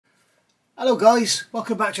Hello guys,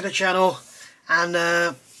 welcome back to the channel, and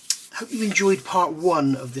hope you enjoyed part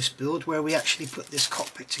one of this build where we actually put this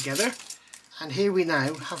cockpit together. And here we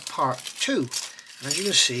now have part two, and as you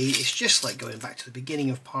can see it's just like going back to the beginning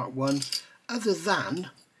of part one, other than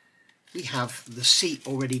we have the seat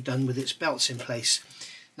already done with its belts in place.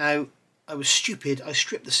 Now I was stupid, I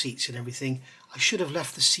stripped the seats and everything. I should have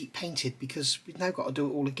left the seat painted because we've now got to do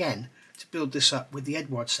it all again to build this up with the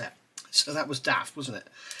Eduard set. So that was daft, wasn't it?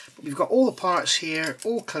 But we've got all the parts here,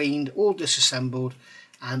 all cleaned, all disassembled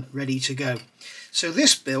and ready to go. So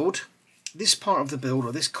this build, this part of the build,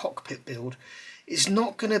 or this cockpit build, is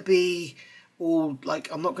not going to be all, like,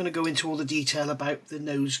 I'm not going to go into all the detail about the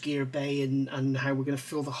nose gear bay and how we're going to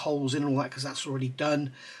fill the holes in and all that, because that's already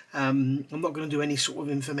done. I'm not going to do any sort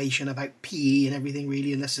of information about PE and everything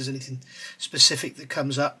really, unless there's anything specific that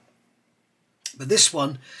comes up. But this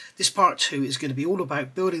one, this part two, is going to be all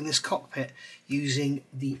about building this cockpit using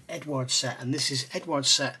the Eduard set, and this is Eduard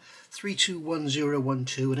set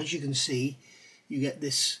 321012, and as you can see you get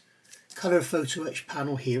this colour photo etch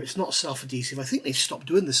panel here. It's not self-adhesive. I think they've stopped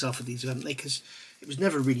doing the self-adhesive, haven't they, because it was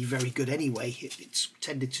never really very good anyway. It's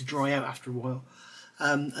tended to dry out after a while.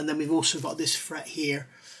 And then we've also got this fret here,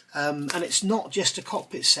 and it's not just a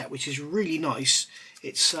cockpit set, which is really nice.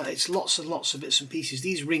 It's lots and lots of bits and pieces.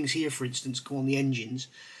 These rings here, for instance, go on the engines.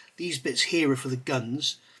 These bits here are for the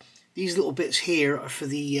guns. These little bits here are for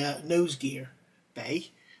the nose gear bay,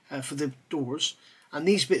 for the doors, and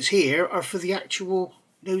these bits here are for the actual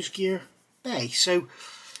nose gear bay. So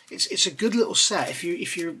it's a good little set if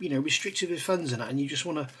you're you know, restricted with funds and that, and you just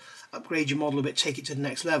want to upgrade your model a bit, take it to the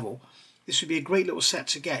next level. This would be a great little set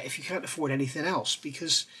to get if you can't afford anything else,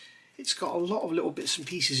 because it's got a lot of little bits and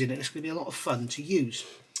pieces in it. It's going to be a lot of fun to use.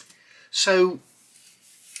 So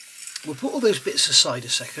we'll put all those bits aside a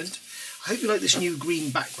second. I hope you like this new green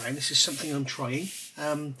background. This is something I'm trying,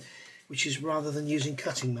 which is rather than using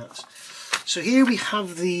cutting mats. So here we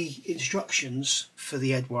have the instructions for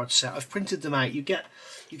the Eduard set. I've printed them out. You get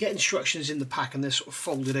instructions in the pack, and they're sort of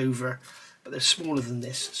folded over, but they're smaller than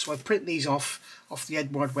this. So I print these off the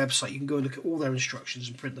Eduard website. You can go and look at all their instructions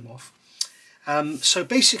and print them off. So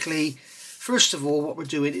basically, first of all, what we're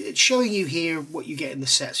doing, it's showing you here what you get in the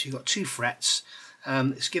set. So you've got two frets.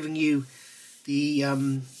 It's giving you the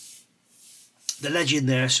legend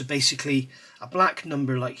there. So basically, a black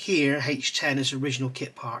number like here, H10, is original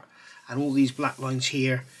kit part, and all these black lines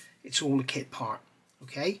here, it's all a kit part.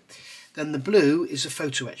 Okay. Then the blue is a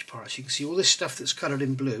photo etch part. So you can see all this stuff that's coloured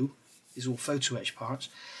in blue is all photo etch parts.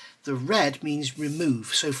 The red means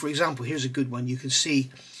remove. So for example, here's a good one. You can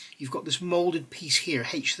see you've got this moulded piece here,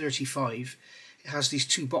 H35. It has these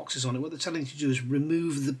two boxes on it. What they're telling you to do is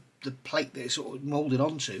remove the plate that it's sort of moulded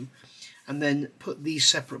onto, and then put these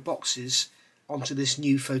separate boxes onto this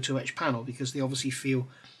new photo etch panel, because they obviously feel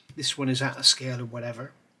this one is at a scale or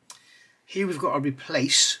whatever. Here we've got a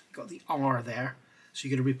replace, got the R there, so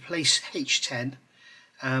you're going to replace H10,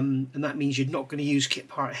 and that means you're not going to use kit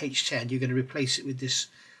part H10, you're going to replace it with this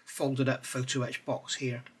folded up photo etch box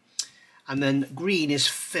here. And then green is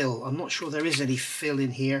fill. I'm not sure there is any fill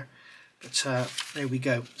in here, but there we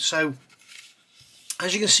go. So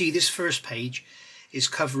as you can see, this first page is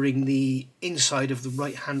covering the inside of the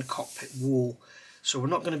right hand cockpit wall. So we're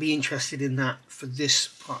not going to be interested in that for this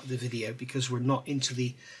part of the video, because we're not into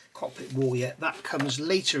the cockpit wall yet. That comes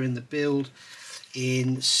later in the build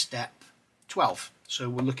in step 12. So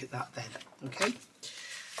we'll look at that then. Okay.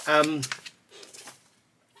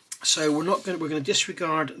 So we're going to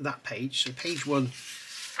disregard that page. So page one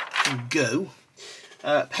can go.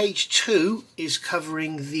 Page two is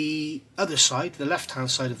covering the other side, the left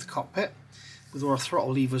hand side of the cockpit, with all our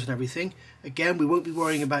throttle levers and everything. Again, we won't be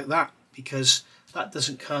worrying about that, because that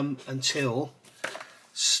doesn't come until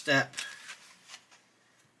step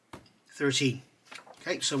 13.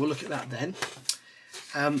 Okay, so we'll look at that then.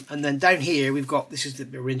 And then down here we've got, this is the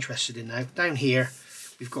bit we're interested in now. Down here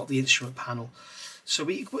we've got the instrument panel. So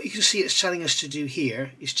what you can see it's telling us to do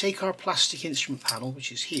here is take our plastic instrument panel,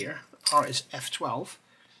 which is here. The part is F12.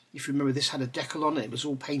 If you remember, this had a decal on it. It was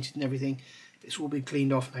all painted and everything. It's all been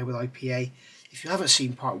cleaned off now with IPA. If you haven't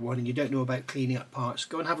seen part one and you don't know about cleaning up parts,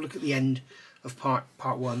 go and have a look at the end of part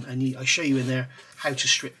one, and I show you in there how to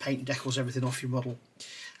strip paint, decals, everything off your model,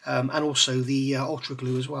 and also the ultra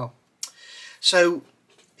glue as well. So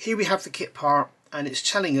here we have the kit part, and it's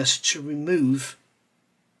telling us to remove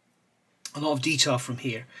a lot of detail from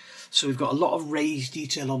here. So we've got a lot of raised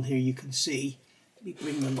detail on here, you can see. Let me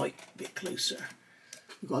bring the light a bit closer.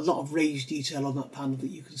 We've got a lot of raised detail on that panel that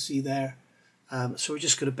you can see there. So we're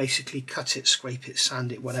just going to basically cut it, scrape it,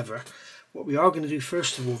 sand it, whatever. What we are going to do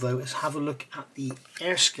first of all though is have a look at the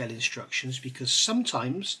Airscale instructions, because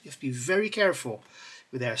sometimes you have to be very careful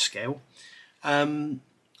with Airscale.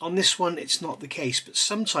 On this one it's not the case, but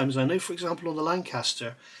sometimes I know, for example on the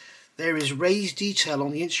Lancaster, there is raised detail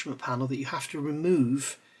on the instrument panel that you have to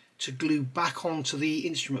remove to glue back onto the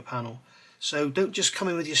instrument panel. So don't just come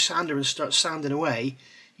in with your sander and start sanding away.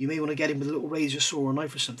 You may want to get in with a little razor saw or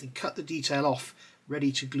knife or something, cut the detail off,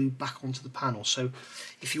 ready to glue back onto the panel. So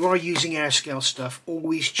if you are using Airscale stuff,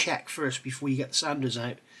 always check first before you get the sanders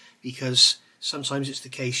out, because sometimes it's the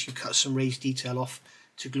case you cut some raised detail off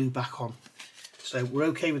to glue back on. So we're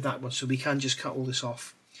okay with that one, so we can just cut all this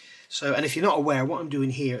off. So, and if you're not aware, what I'm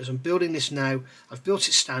doing here is I'm building this now. I've built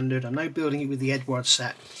it standard, I'm now building it with the Eduard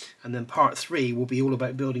set, and then part 3 will be all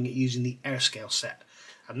about building it using the Airscale set,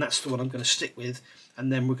 and that's the one I'm going to stick with, and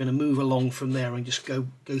then we're going to move along from there and just go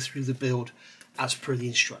through the build as per the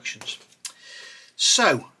instructions.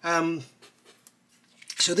 So,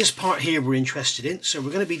 so this part here we're interested in, so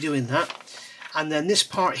we're going to be doing that, and then this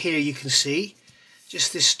part here you can see,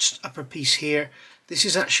 just this upper piece here, this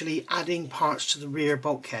is actually adding parts to the rear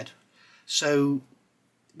bulkhead. So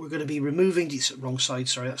we're going to be removing, wrong side,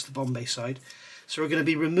 sorry, that's the Bombay side. So we're going to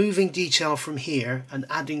be removing detail from here and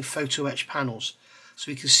adding photo etch panels. So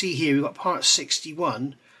you can see here we've got part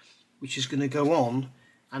 61, which is going to go on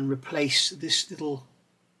and replace this little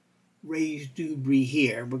raised debris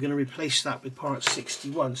here. We're going to replace that with part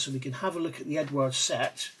 61, so we can have a look at the Eduard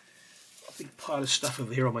set. A big pile of stuff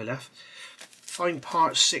over here on my left. Find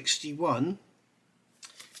part 61,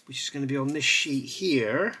 which is going to be on this sheet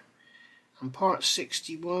here, and part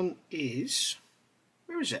 61 is,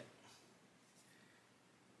 where is it?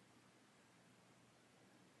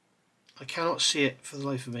 I cannot see it for the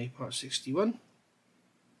life of me. Part 61.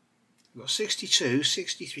 We've got 62,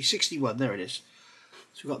 63, 61, there it is.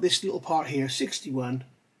 So we've got this little part here, 61.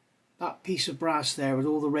 That piece of brass there with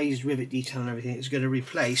all the raised rivet detail and everything is going to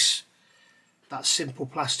replace that simple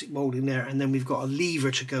plastic moulding there, and then we've got a lever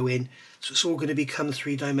to go in, so it's all going to become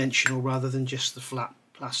 3-dimensional rather than just the flat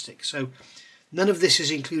plastic. So none of this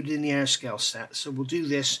is included in the Airscale set, so we'll do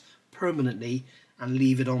this permanently and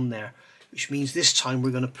leave it on there, which means this time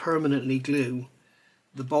we're going to permanently glue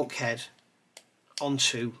the bulkhead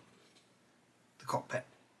onto the cockpit.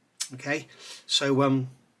 Okay, so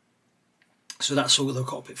so that's all the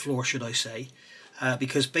cockpit floor, should I say.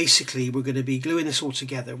 Because basically we're going to be gluing this all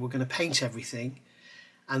together, we're going to paint everything,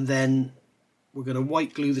 and then we're going to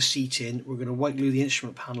white glue the seat in, we're going to white glue the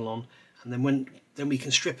instrument panel on, and then we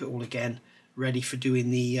can strip it all again, ready for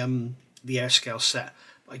doing the Airscale set.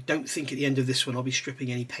 I don't think at the end of this one I'll be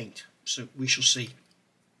stripping any paint, so we shall see.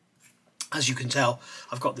 As you can tell,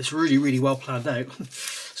 I've got this really well planned out.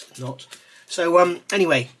 Not. So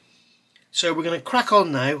anyway, so we're going to crack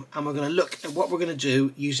on now, and we're going to look at what we're going to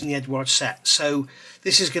do using the Eduard set. So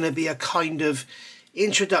this is going to be a kind of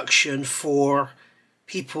introduction for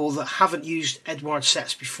people that haven't used Eduard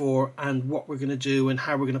sets before, and what we're going to do and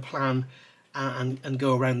how we're going to plan and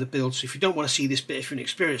go around the build. So if you don't want to see this bit, if you're an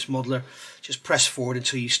experienced modeler, just press forward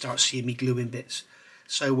until you start seeing me gluing bits.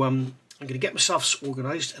 So I'm going to get myself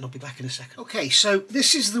organised and I'll be back in a second. Okay, so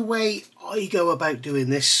this is the way I go about doing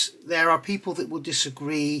this. There are people that will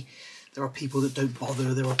disagree. There are people that don't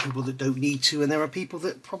bother, there are people that don't need to, and there are people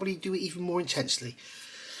that probably do it even more intensely.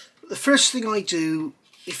 But the first thing I do,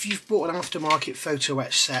 if you've bought an aftermarket photo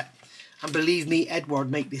etch set, and believe me,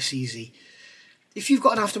 Eduard make this easy. If you've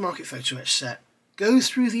got an aftermarket photo etch set, go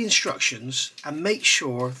through the instructions and make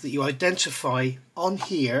sure that you identify on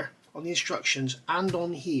here, on the instructions and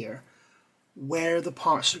on here, where the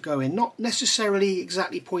parts are going. Not necessarily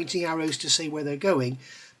exactly pointing arrows to say where they're going,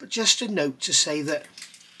 but just a note to say that,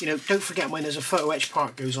 you know, don't forget when there's a photo etch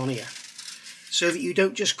part goes on here, so that you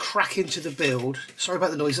don't just crack into the build. Sorry about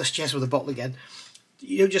the noise, that's Jess with a bottle again.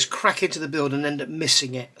 You don't just crack into the build and end up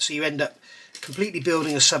missing it, so you end up completely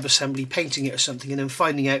building a sub-assembly, painting it or something, and then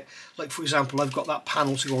finding out, like for example, I've got that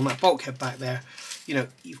panel to go on that bulkhead back there. You know,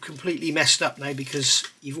 you've completely messed up now because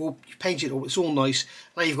you've painted it all, it's all nice.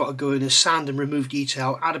 Now you've got to go in and sand and remove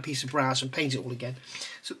detail, add a piece of brass and paint it all again.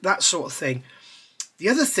 So that sort of thing. The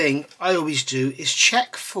other thing I always do is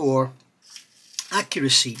check for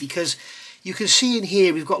accuracy, because you can see in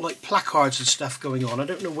here we've got like placards and stuff going on. I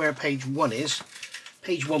don't know where page 1 is.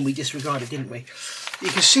 Page 1 we disregarded, didn't we? You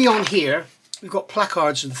can see on here we've got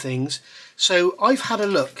placards and things. So I've had a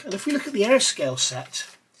look, and if we look at the Airscale set,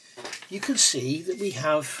 you can see that we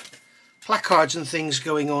have placards and things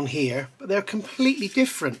going on here, but they're completely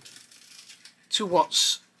different to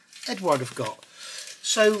what's Eduard have got.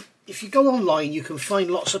 So if you go online, you can find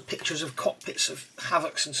lots of pictures of cockpits of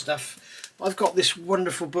Havocs and stuff. I've got this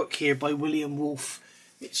wonderful book here by William Wolfe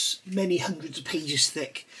It's many hundreds of pages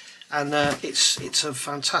thick, and it's a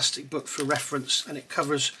fantastic book for reference, and it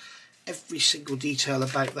covers every single detail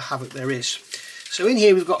about the Havoc there is. So in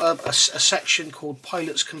here we've got a section called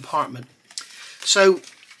Pilot's Compartment. So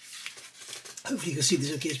hopefully you can see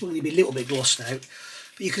this okay. It's going to be a little bit glossed out,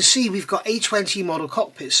 but you can see we've got A20 model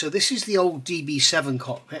cockpits. So this is the old DB7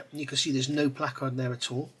 cockpit, and you can see there's no placard there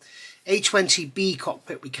at all. A20B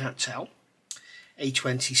cockpit, we can't tell.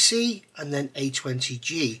 A20C, and then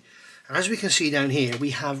A20G. And as we can see down here,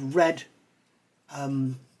 we have red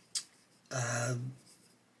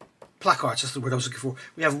placards. That's the word I was looking for.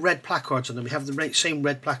 We have red placards on them. We have the same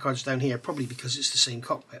red placards down here, probably because it's the same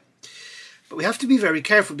cockpit. But we have to be very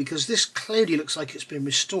careful because this clearly looks like it's been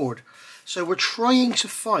restored. So we're trying to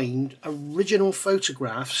find original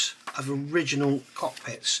photographs of original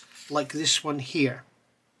cockpits, like this one here.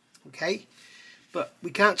 Okay, but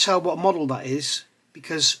we can't tell what model that is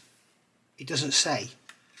because it doesn't say.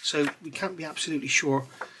 So we can't be absolutely sure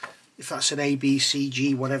if that's an A, B, C,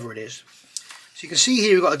 G, whatever it is. So you can see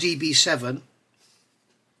here we've got a DB7, and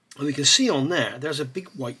we can see on there, there's a big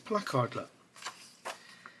white placard, look.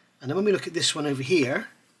 And then when we look at this one over here,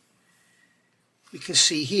 we can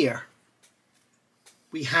see here,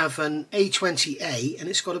 we have an A20A, and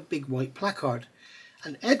it's got a big white placard.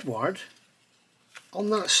 And Eduard, on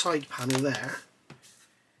that side panel there,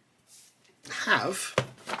 have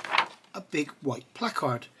a big white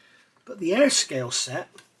placard. But the Airscale set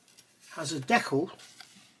has a decal,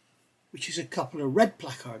 which is a couple of red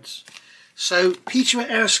placards. So Peter at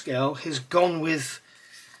Airscale has gone with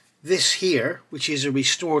this here, which is a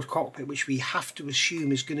restored cockpit, which we have to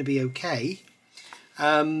assume is going to be okay.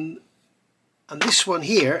 And this one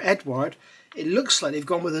here, Eduard, it looks like they've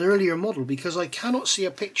gone with an earlier model because I cannot see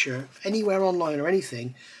a picture anywhere online or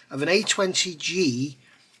anything of an A20G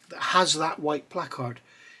that has that white placard.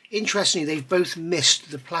 Interestingly, they've both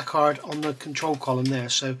missed the placard on the control column there.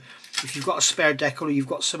 So if you've got a spare decal or you've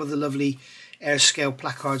got some of the lovely Airscale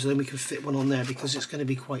placards, then we can fit one on there because it's going to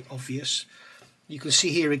be quite obvious. You can see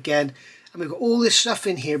here again, and we've got all this stuff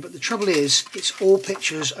in here, but the trouble is it's all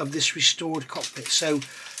pictures of this restored cockpit, so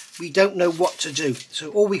we don't know what to do.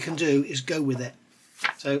 So all we can do is go with it.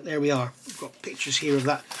 So there we are. We've got pictures here of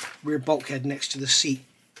that rear bulkhead next to the seat.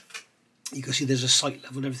 You can see there's a sight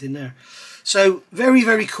level and everything there. So very,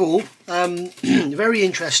 very cool. Very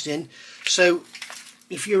interesting. So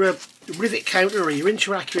if you're a rivet counter or you're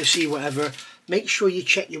into accuracy, whatever, make sure you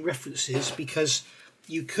check your references because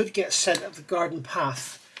you could get sent up the garden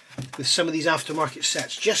path with some of these aftermarket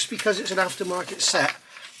sets. Just because it's an aftermarket set,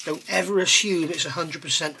 don't ever assume it's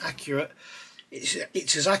 100% accurate.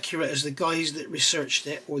 It's as accurate as the guys that researched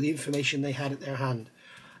it or the information they had at their hand.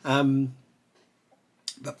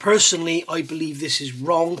 But personally, I believe this is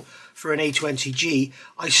wrong for an A20G.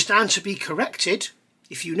 I stand to be corrected.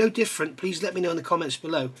 If you know different, please let me know in the comments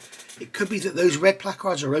below. It could be that those red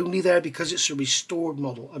placards are only there because it's a restored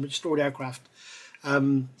model, a restored aircraft.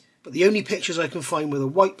 But the only pictures I can find with a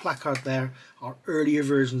white placard there are earlier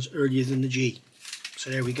versions, earlier than the G.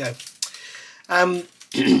 So there we go.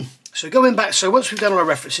 So going back, so once we've done all our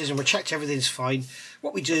references and we've checked everything's fine,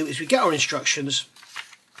 what we do is we get our instructions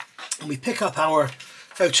and we pick up our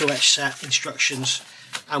photo etch set instructions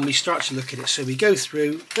and we start to look at it. So we go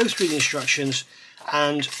through the instructions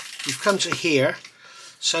and we've come to here.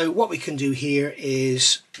 So what we can do here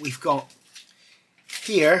is we've got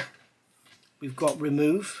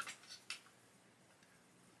remove.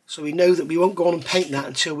 So we know that we won't go on and paint that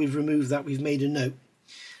until we've removed that, we've made a note.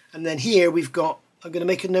 And then here we've got, I'm going to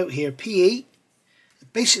make a note here, PE.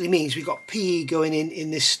 It basically means we've got PE going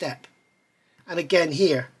in this step. And again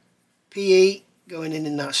here, PE going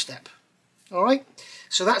in that step. Alright,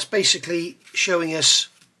 so that's basically showing us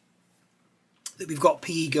that we've got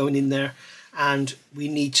PE going in there, and we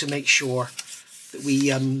need to make sure that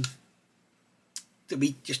we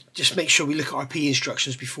just make sure we look at our PE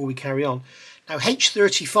instructions before we carry on. Now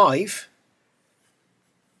H35,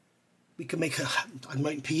 we can make I'm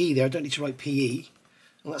writing PE there, I don't need to write PE.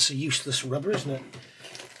 Well, that's a useless rubber, isn't it?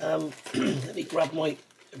 Let me grab my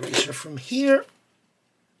eraser from here.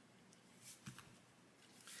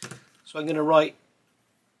 So I'm going to write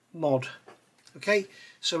mod. Okay,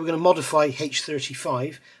 so we're going to modify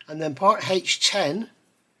H35, and then part H10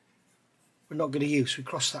 we're not going to use, we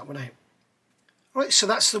cross that one out. Right, so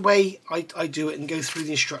that's the way I do it and go through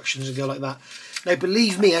the instructions and go like that. Now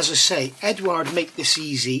believe me, as I say, Eduard make this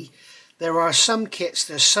easy. There are some kits,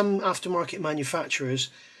 there's some aftermarket manufacturers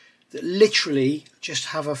that literally just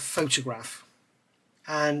have a photograph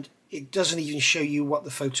and it doesn't even show you what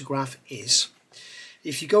the photograph is.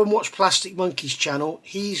 If you go and watch Plastic Monkey's channel,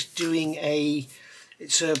 he's doing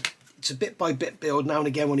it's It's a bit by bit build now and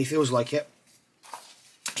again when he feels like it.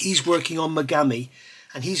 He's working on Megami,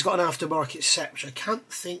 and he's got an aftermarket set which I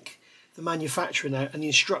can't think the manufacturer now, and the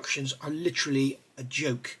instructions are literally a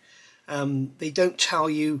joke. They don't tell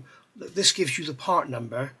you, look, this gives you the part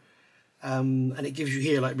number, and it gives you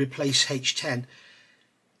here like replace H10.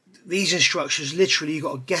 These instructions, literally you've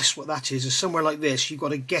got to guess what that is. And somewhere like this, you've got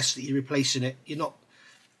to guess that you're replacing it. You're not,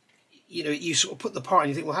 you know, you sort of put the part and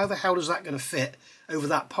you think, well, how the hell is that going to fit over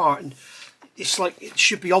that part? And it's like, it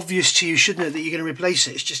should be obvious to you, shouldn't it, that you're going to replace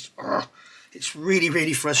it? It's just, it's really,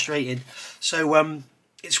 really frustrating. So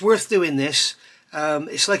it's worth doing this.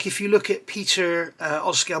 It's like if you look at Peter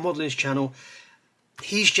Airscale Modeling's channel,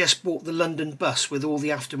 he's just bought the London bus with all the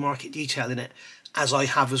aftermarket detail in it, as I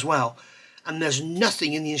have as well. And there's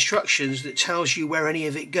nothing in the instructions that tells you where any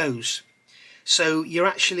of it goes. So you're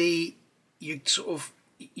actually, you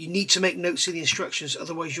need to make notes in the instructions,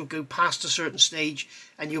 otherwise you'll go past a certain stage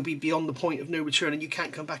and you'll be beyond the point of no return and you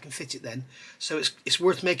can't come back and fit it then. So it's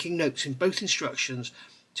worth making notes in both instructions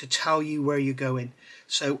to tell you where you're going.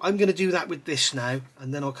 So I'm going to do that with this now,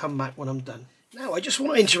 and then I'll come back when I'm done. Now I just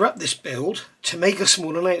want to interrupt this build to make a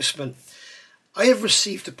small announcement. I have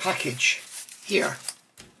received a package here.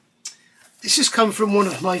 This has come from one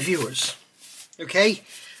of my viewers. Okay,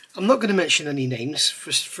 I'm not going to mention any names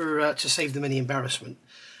to save them any embarrassment,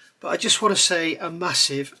 but I just want to say a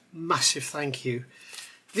massive, massive thank you.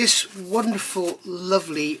 This wonderful,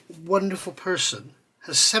 lovely, wonderful person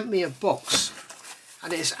has sent me a box,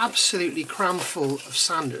 and it is absolutely cram full of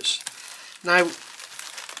sanders. Now,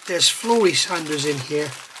 there's Flory sanders in here,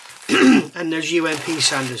 and there's UMP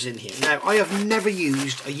sanders in here. Now, I have never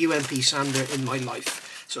used a UMP sander in my life,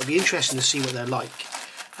 so it'll be interesting to see what they're like.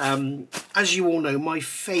 As you all know, my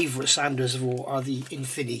favourite sanders of all are the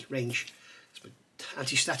Infini range. It's my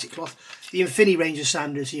anti-static cloth. The Infini range of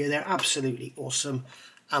sanders here, they're absolutely awesome,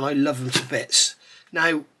 and I love them to bits.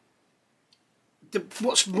 Now,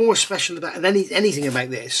 what's more special about anything about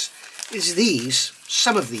this is these,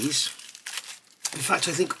 some of these, in fact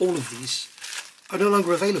I think all of these, are no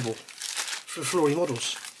longer available for Flory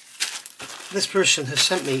models. This person has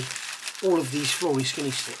sent me all of these Flory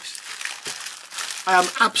skinny sticks. I am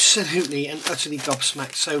absolutely and utterly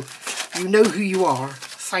gobsmacked, so you know who you are.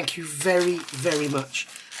 Thank you very, very much.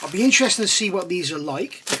 I'll be interested to see what these are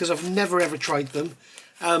like, because I've never ever tried them.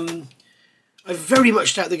 I very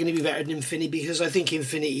much doubt they're going to be better than Infini, because I think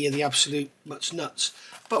Infinity are the absolute nuts.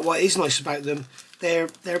 But what is nice about them,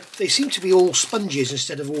 they seem to be all sponges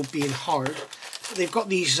instead of all being hard. But they've got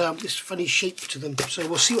these this funny shape to them, so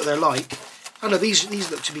we'll see what they're like. Oh no,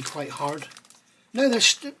 these look to be quite hard. No,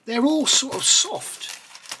 they're all sort of soft,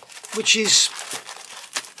 which is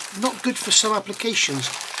not good for some applications.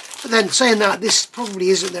 But then saying that, this probably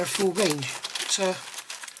isn't their full range.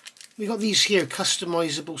 We've got these here,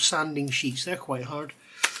 customizable sanding sheets. They're quite hard.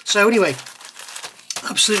 So anyway,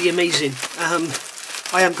 absolutely amazing.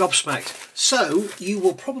 I am gobsmacked. So you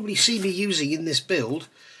will probably see me using in this build,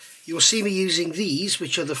 you'll see me using these,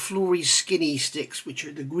 which are the Flory skinny sticks, which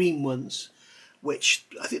are the green ones, which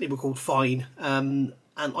I think they were called Fine. And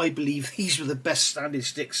I believe these were the best standing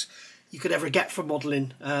sticks you could ever get for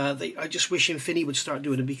modelling. I just wish Infini would start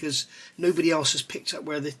doing them, because nobody else has picked up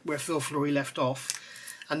where Phil Flory left off.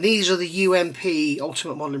 And these are the UMP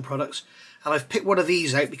Ultimate Modelling products, and I've picked one of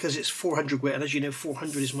these out because it's 400 grit, and as you know,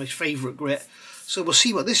 400 is my favourite grit. So we'll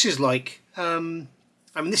see what this is like. I mean,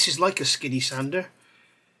 this is like a skinny sander,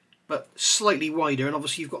 but slightly wider, and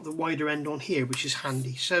obviously you've got the wider end on here, which is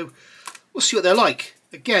handy. So we'll see what they're like.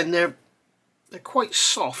 Again, they're quite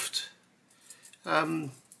soft.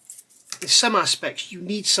 In some aspects, you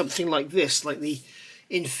need something like this, like the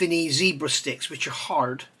Infini Zebra sticks, which are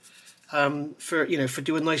hard. For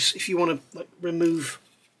doing nice, if you want to like remove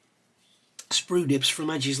sprue nibs from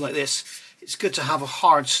edges like this, it's good to have a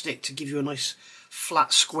hard stick to give you a nice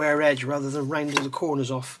flat square edge rather than round all the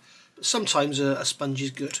corners off. But sometimes a sponge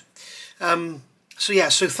is good. So yeah,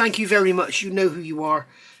 so thank you very much. You know who you are,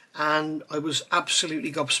 and I was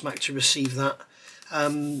absolutely gobsmacked to receive that.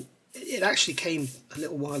 It actually came a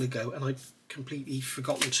little while ago, and I'd completely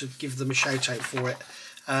forgotten to give them a shout out for it.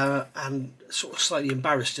 And sort of slightly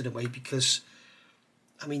embarrassed in a way, because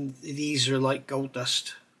I mean these are like gold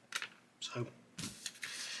dust. So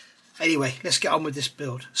anyway, let's get on with this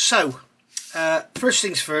build. So first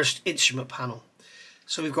things first, instrument panel.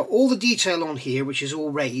 So we've got all the detail on here, which is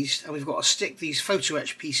all raised, and we've got to stick these photo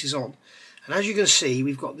etch pieces on. And as you can see,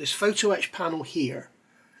 we've got this photo etch panel here,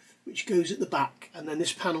 which goes at the back, and then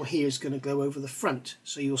this panel here is going to go over the front,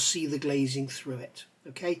 so you'll see the glazing through it.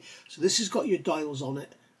 Okay, so this has got your dials on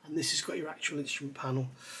it, and this has got your actual instrument panel.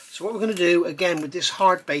 So what we're going to do, again with this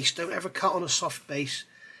hard base, don't ever cut on a soft base,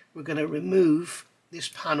 we're going to remove this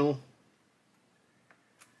panel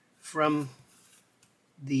from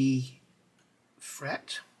the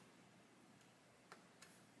fret.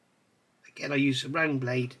 Again, I use a round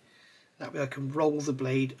blade, that way I can roll the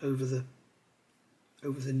blade over the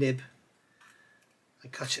nib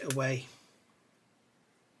and cut it away.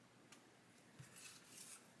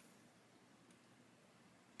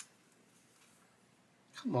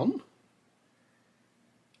 Come on.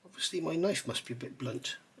 Obviously my knife must be a bit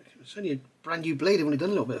blunt. It's only a brand new blade, I've only done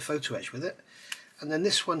a little bit of photo etch with it. And then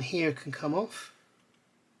this one here can come off.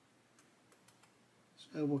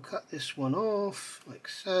 So we'll cut this one off like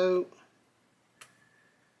so.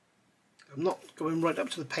 I'm not going right up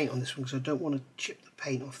to the paint on this one because I don't want to chip the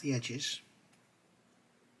paint off the edges.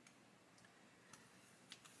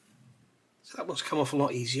 So that one's come off a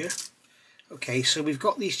lot easier. Okay, so we've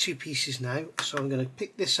got these two pieces now, so I'm going to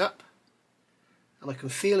pick this up and I can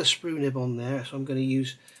feel a sprue nib on there, so I'm going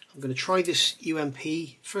to try this UMP,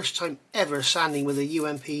 first time ever sanding with a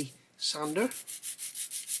UMP sander.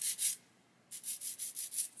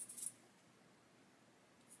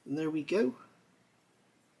 And there we go.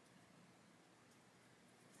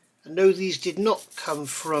 And no, these did not come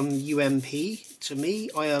from UMP to me.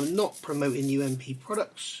 I am not promoting UMP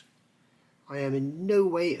products. I am in no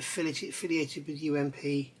way affiliated with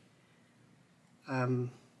UMP.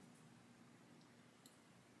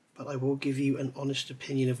 But I will give you an honest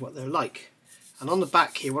opinion of what they're like. And on the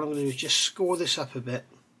back here, what I'm going to do is just score this up a bit,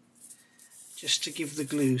 just to give the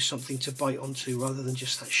glue something to bite onto rather than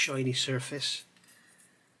just that shiny surface.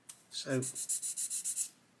 So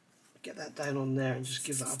get that down on there and just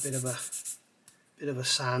give that a bit of a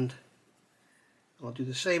sand. And I'll do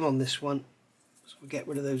the same on this one. So we'll get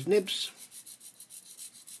rid of those nibs.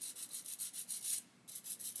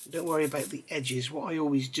 Don't worry about the edges. What I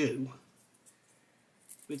always do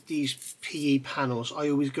with these PE panels, I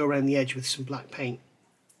always go around the edge with some black paint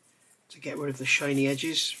to get rid of the shiny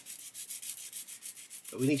edges.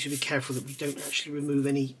 But we need to be careful that we don't actually remove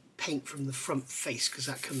any paint from the front face, because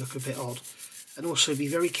that can look a bit odd. And also be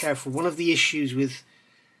very careful. One of the issues with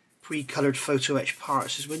pre-coloured photo etch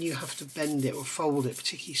parts is when you have to bend it or fold it,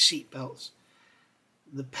 particularly seat belts,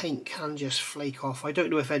 the paint can just flake off. I don't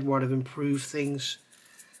know if Eduard have improved things,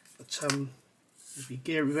 but be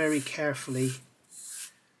very carefully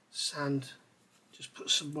sand, just put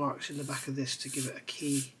some marks in the back of this to give it a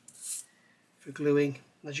key for gluing.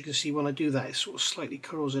 And as you can see, when I do that, it sort of slightly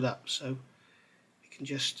curls it up, so you can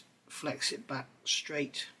just flex it back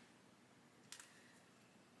straight.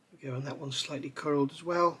 There we go, and that one's slightly curled as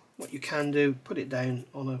well. What you can do, put it down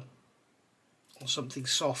on something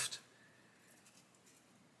soft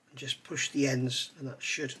and just push the ends, and that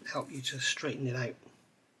should help you to straighten it out.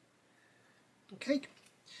 Okay,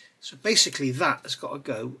 so basically that has got to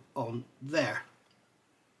go on there,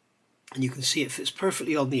 and you can see it fits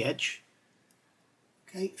perfectly on the edge.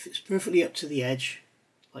 Okay, it fits perfectly up to the edge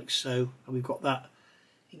like so, and we've got that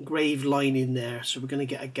engraved line in there, so we're going to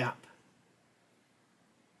get a gap.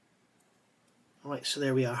 Alright, so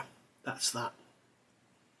there we are, that's that.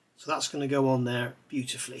 So that's going to go on there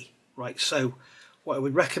beautifully. Right, so what I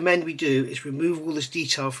would recommend we do is remove all this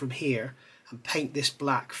detail from here and paint this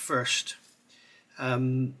black first.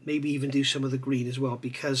 Maybe even do some of the green as well,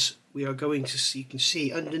 because we are going to see, you can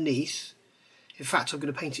see underneath, in fact I'm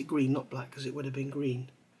going to paint it green, not black, because it would have been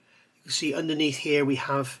green. You can see underneath here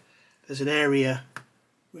there's an area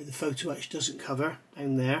where the photo etch doesn't cover,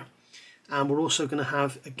 down there, and we're also going to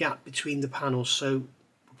have a gap between the panels, so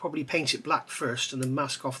we'll probably paint it black first and then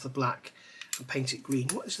mask off the black and paint it green.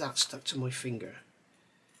 What is that stuck to my finger?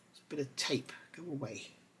 It's a bit of tape. Go away.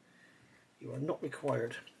 You are not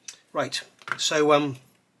required. Right, so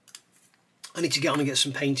I need to get on and get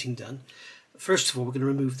some painting done. First of all, we're going to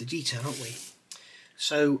remove the detail, aren't we?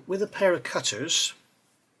 So with a pair of cutters,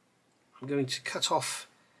 I'm going to cut off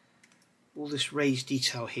all this raised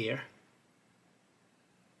detail here.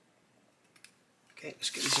 Okay, let's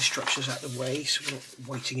get these structures out of the way so we're not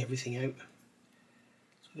whiting everything out.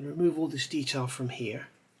 So I'm going to remove all this detail from here.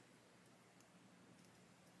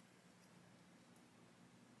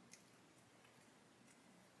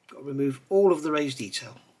 Got to remove all of the raised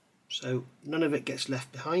detail, so none of it gets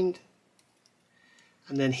left behind.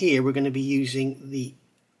 And then here we're going to be using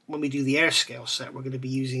when we do the Airscale set, we're going to be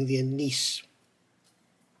using the anise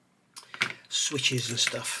switches and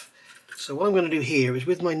stuff. So what I'm going to do here is,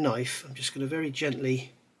 with my knife, I'm just going to very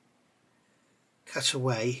gently cut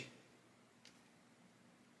away.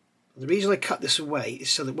 And the reason I cut this away is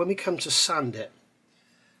so that when we come to sand it,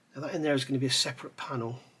 now that in there is going to be a separate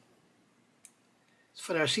panel. It's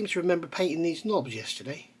funny, I seem to remember painting these knobs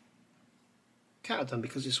yesterday. Can't have done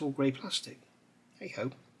because it's all grey plastic. Hey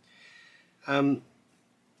ho. The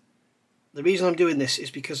reason I'm doing this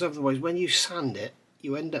is because otherwise when you sand it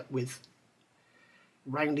you end up with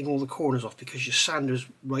rounding all the corners off because your sander's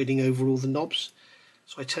riding over all the knobs.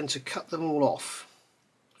 So I tend to cut them all off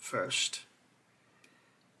first,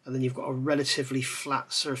 and then you've got a relatively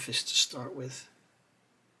flat surface to start with.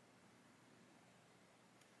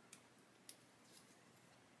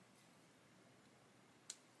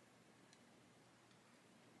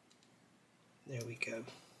 There we go.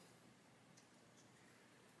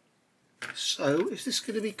 So is this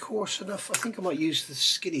going to be coarse enough? I think I might use the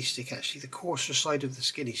skinny stick actually, the coarser side of the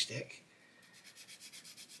skinny stick.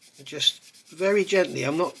 Just very gently,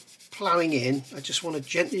 I'm not ploughing in, I just want to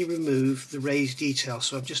gently remove the raised detail,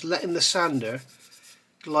 so I'm just letting the sander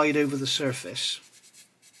glide over the surface.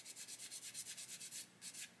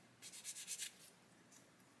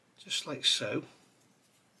 Just like so.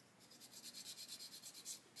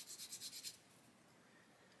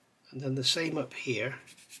 And then the same up here.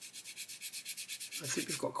 I think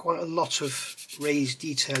we've got quite a lot of raised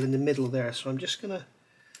detail in the middle there, so I'm just going to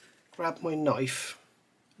grab my knife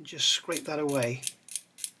and just scrape that away,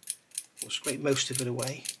 or scrape most of it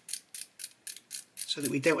away, so that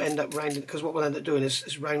we don't end up rounding, because what we'll end up doing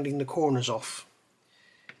is rounding the corners off,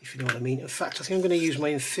 if you know what I mean. In fact, I think I'm going to use my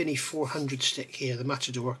Infinity 400 stick here, the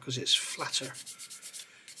Matador, because it's flatter.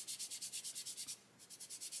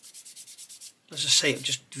 As I say, I'm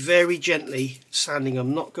just very gently sanding,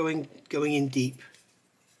 I'm not going in deep.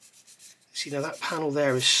 See, now that panel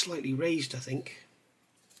there is slightly raised, I think.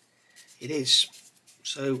 It is.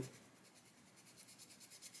 So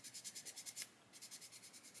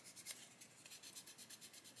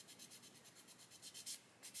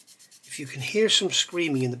if you can hear some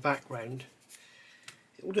screaming in the background,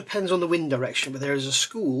 it all depends on the wind direction, but there is a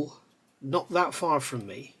school not that far from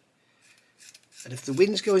me, and if the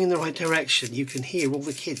wind's going in the right direction you can hear all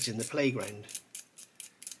the kids in the playground,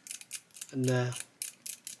 and I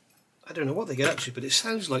don't know what they get up to, but it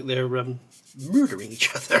sounds like they're murdering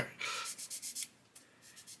each other.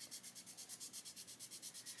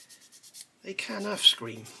 They can half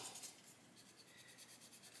scream.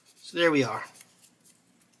 So there we are.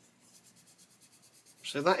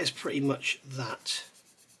 So that is pretty much that.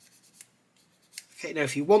 Okay, now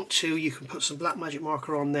if you want to, you can put some black magic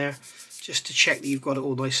marker on there just to check that you've got it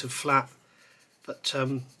all nice and flat. But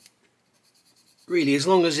really, as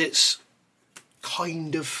long as it's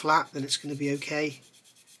kind of flat, then it's going to be okay.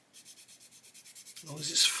 As long as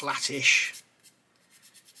it's flattish,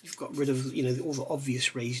 you've got rid of, you know, all the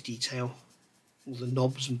obvious raised detail, all the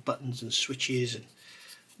knobs and buttons and switches and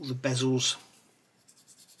all the bezels.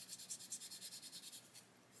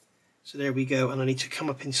 So there we go, and I need to come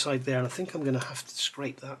up inside there, and I think I'm going to have to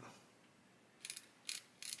scrape that.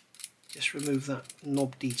 Just remove that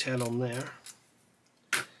knob detail on there.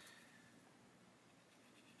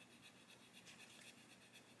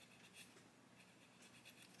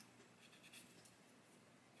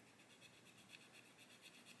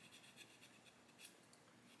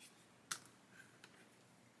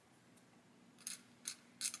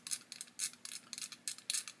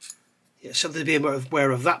 Yeah, something to be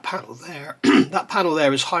aware of, that panel there. That panel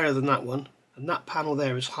there is higher than that one, and that panel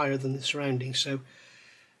there is higher than the surrounding. So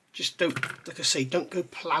just don't, like I say, don't go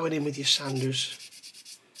ploughing in with your sanders.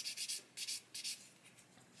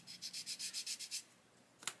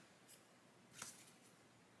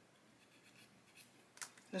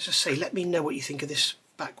 As I say, let me know what you think of this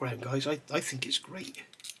background, guys. I think it's great.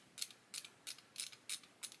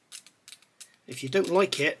 If you don't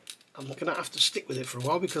like it, I'm going to have to stick with it for a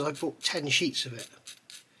while because I bought 10 sheets of it.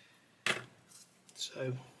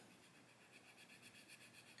 So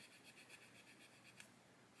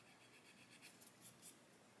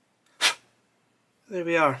there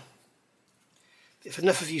we are. If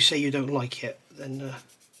enough of you say you don't like it, then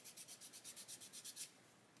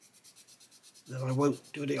I won't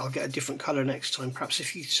do it. I'll get a different colour next time. Perhaps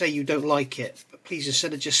if you say you don't like it, but please,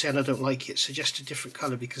 instead of just saying I don't like it, suggest a different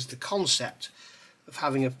colour, because the concept of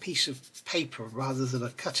having a piece of paper rather than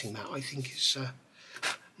a cutting mat, I think, is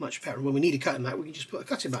much better. When we need a cutting mat, we can just put a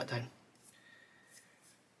cutting mat down.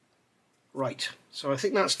 Right, so I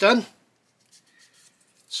think that's done.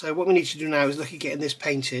 So what we need to do now is look at getting this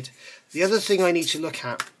painted. The other thing I need to look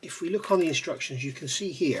at, if we look on the instructions, you can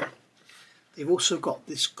see here, they've also got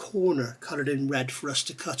this corner coloured in red for us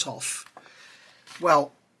to cut off.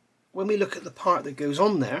 Well, when we look at the part that goes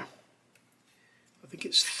on there, I think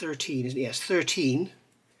it's 13, isn't it? Yes, 13.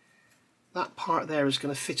 That part there is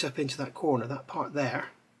going to fit up into that corner, that part there.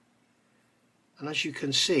 And as you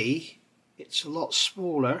can see, it's a lot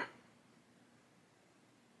smaller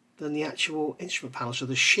than the actual instrument panel. So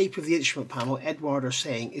the shape of the instrument panel, Eduard are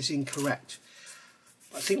saying, is incorrect.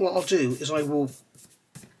 I think what I'll do is I will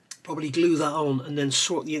probably glue that on and then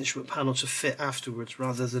sort the instrument panel to fit afterwards,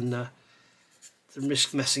 rather than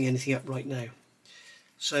risk messing anything up right now.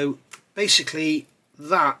 So basically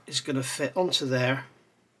that is going to fit onto there,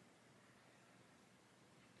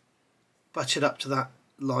 butted up to that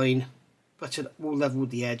line, butted all level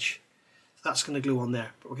with the edge. That's going to glue on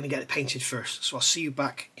there, but we're going to get it painted first, so I'll see you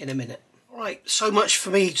back in a minute. Alright, so much for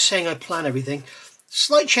me saying I plan everything.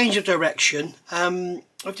 Slight change of direction.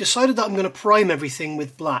 I've decided that I'm going to prime everything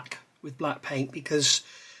with black paint, because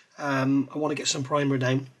I want to get some primer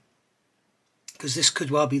down, because this could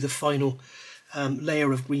well be the final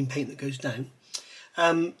layer of green paint that goes down.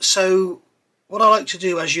 So what I like to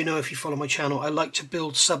do, as you know if you follow my channel, I like to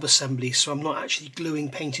build sub-assemblies, so I'm not actually gluing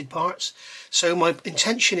painted parts. So my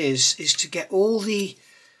intention is to get all the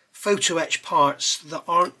photo etch parts that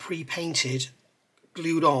aren't pre-painted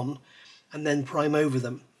glued on and then prime over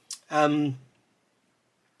them.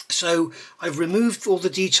 So I've removed all the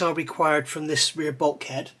detail required from this rear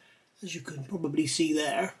bulkhead. As you can probably see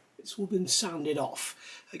there, it's all been sanded off.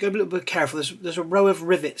 I got a little bit careful. There's a row of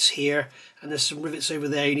rivets here, and there's some rivets over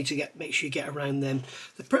there. You need to make sure you get around them.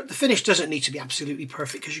 The finish doesn't need to be absolutely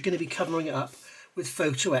perfect, because you're going to be covering it up with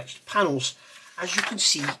photo etched panels, as you can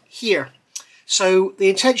see here. So the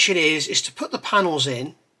intention is to put the panels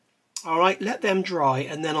in, all right, let them dry,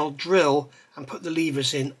 and then I'll drill and put the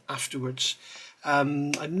levers in afterwards. I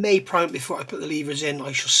may prime it before I put the levers in,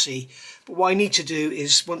 I shall see. But what I need to do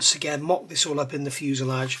is, once again, mock this all up in the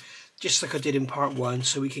fuselage, just like I did in part 1,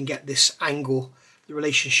 so we can get this angle, the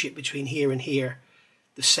relationship between here and here,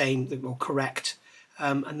 the same, or correct,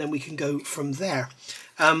 and then we can go from there.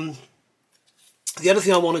 The other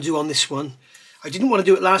thing I want to do on this one, I didn't want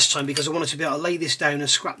to do it last time because I wanted to be able to lay this down and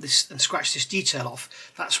scratch this detail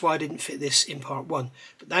off. That's why I didn't fit this in part 1.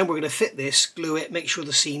 But now we're going to fit this, glue it, make sure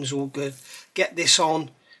the seam's all good, get this on,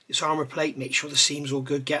 this armour plate, make sure the seam's all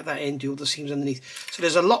good, get that in, do all the seams underneath. So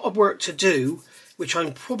there's a lot of work to do, which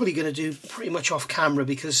I'm probably going to do pretty much off camera,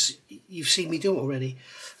 because you've seen me do it already.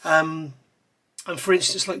 And for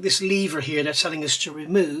instance, like this lever here, they're telling us to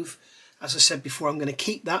remove. As I said before, I'm going to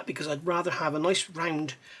keep that because I'd rather have a nice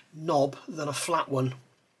round knob than a flat one.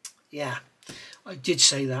 Yeah, I did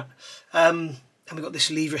say that. And we've got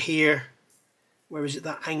this lever here. Where is it,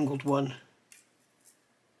 that angled one?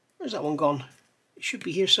 Where's that one gone? It should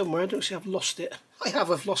be here somewhere. I don't see I've lost it.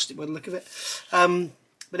 I've lost it by the look of it.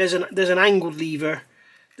 But there's an angled lever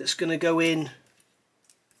that's going to go in.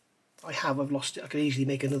 I've lost it. I could easily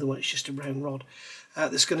make another one. It's just a round rod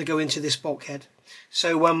that's going to go into this bulkhead.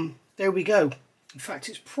 So there we go. In fact,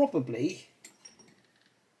 it's probably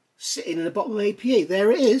sitting in the bottom of the APA.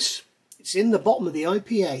 There it is. It's in the bottom of the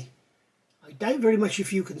IPA. I doubt very much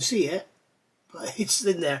if you can see it, but it's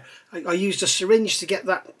in there. I used a syringe to get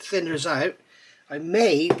that thinners out. I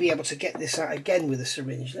may be able to get this out again with a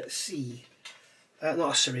syringe. Let's see.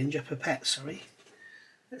 Not a syringe, a pipette, sorry.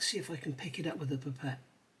 Let's see if I can pick it up with a pipette.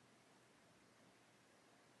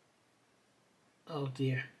 Oh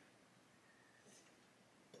dear.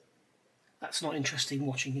 That's not interesting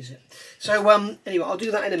watching, is it? So anyway, I'll do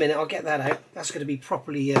that in a minute. I'll get that out. That's going to be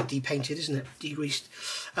properly depainted, isn't it?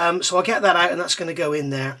 Degreased. So I'll get that out, and that's going to go in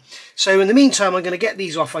there. So in the meantime, I'm going to get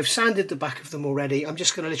these off. I've sanded the back of them already. I'm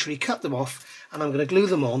just going to literally cut them off, and I'm going to glue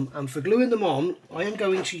them on. And for gluing them on, I am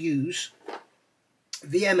going to use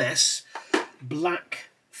VMS Black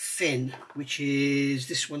Fin, which is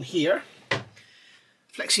this one here.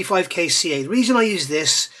 Flexi 5K CA. The reason I use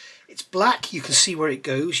this, it's black, you can see where it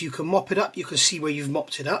goes, you can mop it up, you can see where you've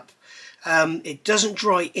mopped it up. It doesn't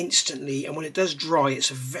dry instantly, and when it does dry, it's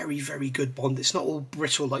a very, very good bond. It's not all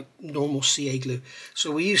brittle like normal CA glue.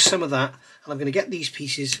 So we'll use some of that, and I'm going to get these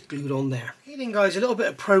pieces glued on there. Okay then guys, a little bit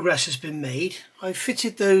of progress has been made. I've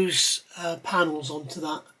fitted those panels onto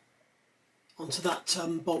that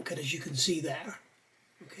bulkhead, as you can see there.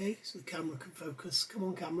 Okay, so the camera can focus. Come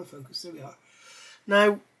on camera, focus, there we are.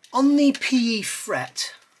 Now, on the PE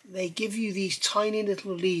fret, they give you these tiny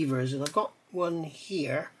little levers, and I've got one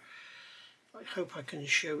here. I hope I can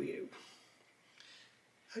show you.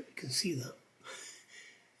 I hope you can see that.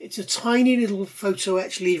 It's a tiny little photo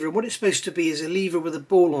etch lever, and what it's supposed to be is a lever with a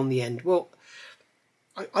ball on the end. Well,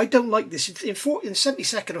 I don't like this. In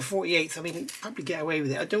 72nd or 48th, I mean, you probably get away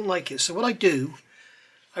with it. I don't like it. So what I do,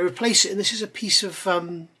 I replace it, and this is a piece of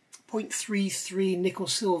 0.33 nickel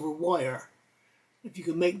silver wire, if you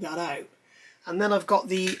can make that out. And then I've got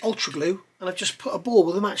the ultra glue, and I've just put a ball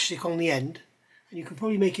with a matchstick on the end, and you can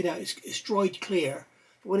probably make it out. It's dried clear,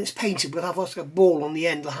 but when it's painted we'll have like a ball on the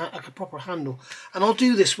end, like a proper handle. And I'll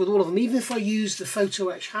do this with all of them. Even if I use the photo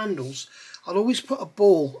etch handles, I'll always put a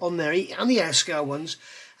ball on there, and the Airscale ones.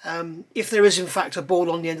 If there is in fact a ball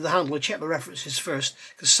on the end of the handle, I check the references first,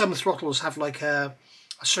 because some throttles have like a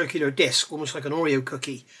circular disc, almost like an Oreo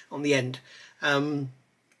cookie on the end.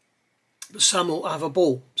 But some will have a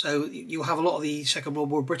ball, so you'll have a lot of the Second World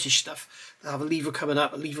War British stuff. They'll have a lever coming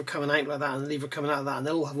up, a lever coming out like that, and a lever coming out of that, and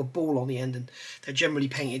they'll all have a ball on the end, and they're generally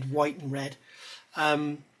painted white and red.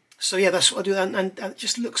 So yeah, that's what I do, and it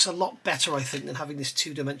just looks a lot better, I think, than having this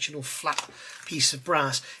two-dimensional flat piece of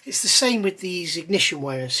brass. It's the same with these ignition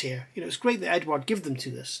wires here. You know, it's great that Eduard give them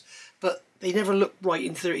to us, but they never look right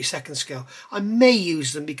in 30-second scale. I may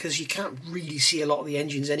use them because you can't really see a lot of the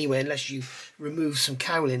engines anyway unless you remove some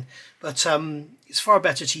cowling, but it's far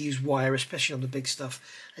better to use wire, especially on the big stuff.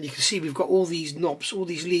 And you can see we've got all these knobs, all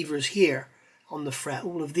these levers here on the fret,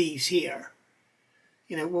 all of these here.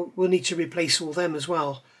 You know, we'll need to replace all them as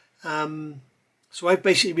well. So I've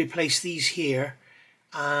basically replaced these here,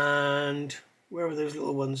 and where are those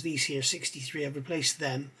little ones? These here, 63, I've replaced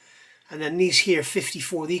them. And then these here,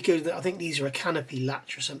 54, these go, I think these are a canopy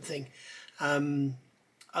latch or something. And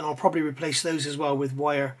I'll probably replace those as well with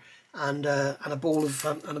wire and a ball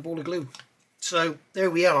of glue. So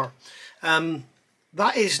there we are.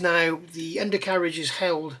 That is now, the undercarriage is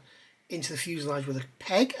held into the fuselage with a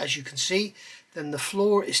peg, as you can see. Then the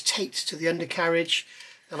floor is taped to the undercarriage.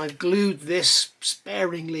 And I've glued this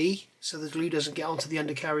sparingly so the glue doesn't get onto the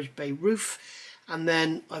undercarriage bay roof. And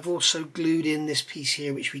then I've also glued in this piece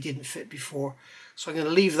here, which we didn't fit before. So I'm going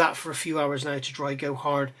to leave that for a few hours now to dry, go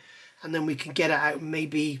hard, and then we can get it out and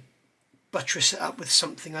maybe buttress it up with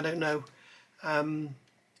something, I don't know,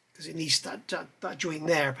 because it needs that joint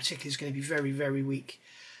there particularly is going to be very, very weak.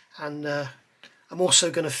 And I'm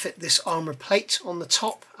also going to fit this armour plate on the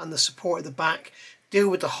top and the support at the back, deal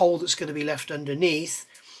with the hole that's going to be left underneath,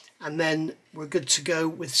 and then we're good to go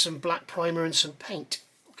with some black primer and some paint.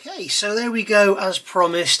 Okay, so there we go, as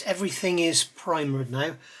promised. Everything is primered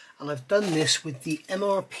now, and I've done this with the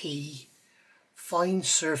MRP Fine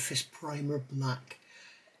Surface Primer Black.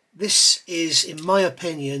 This is, in my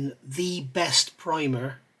opinion, the best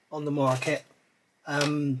primer on the market.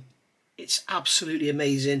 It's absolutely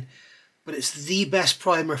amazing, but it's the best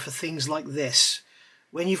primer for things like this.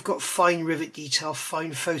 When you've got fine rivet detail,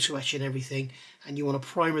 fine photo etch and everything, and you want a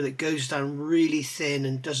primer that goes down really thin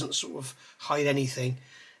and doesn't sort of hide anything,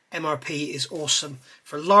 MRP is awesome.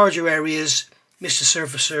 For larger areas, Mr.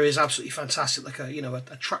 Surfacer is absolutely fantastic, like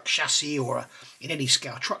a truck chassis, or in any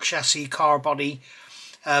scale, truck chassis, car body,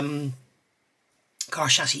 car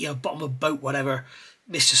chassis, bottom of boat, whatever.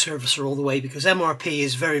 Mr. Surfacer all the way, because MRP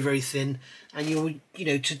is very, very thin, and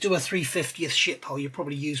to do a 3/50th ship hull, you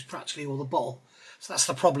probably use practically all the bottle. So that's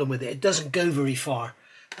the problem with it. It doesn't go very far.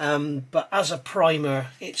 But as a primer,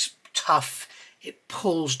 it's tough. It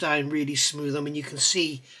pulls down really smooth. I mean, you can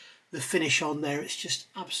see the finish on there. It's just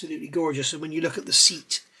absolutely gorgeous. And when you look at the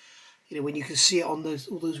seat, when you can see it on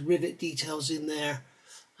all those rivet details in there,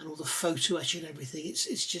 and all the photo etch and everything,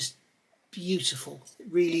 it's just beautiful. It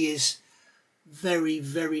really is very,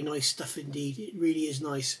 very nice stuff indeed. It really is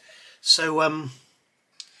nice. So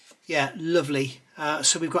yeah, lovely.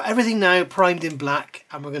 So we've got everything now primed in black,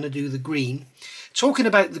 and we're going to do the green. Talking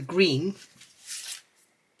about the green,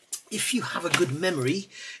 if you have a good memory,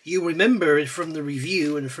 you'll remember from the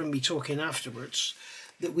review and from me talking afterwards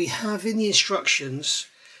that we have in the instructions,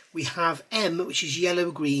 we have M, which is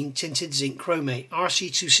yellow green tinted zinc chromate,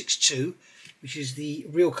 RC262, which is the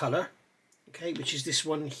real colour, okay, which is this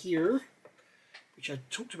one here, which I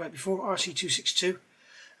talked about before, RC262.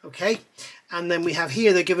 Okay, and then we have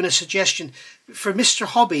here, they're given a suggestion. For Mr.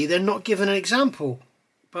 Hobby, they're not given an example,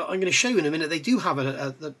 but I'm going to show you in a minute. They do have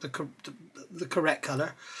the correct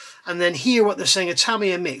colour. And then here what they're saying, a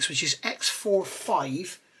Tamiya mix, which is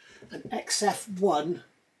X45 and XF1.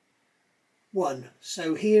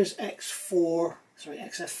 So here's XF4,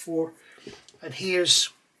 and here's,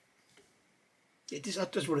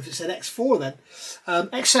 that does what if it said X4 then.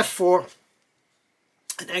 XF4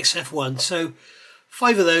 and XF1. So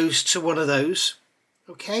 5 of those to 1 of those.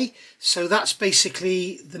 Okay, so that's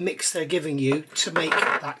basically the mix they're giving you to make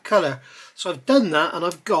that colour. So I've done that, and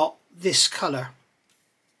I've got this colour,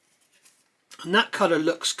 and that colour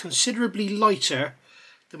looks considerably lighter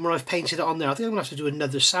than when I've painted it on there. I think I'm going to have to do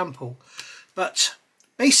another sample, but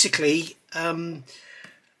basically the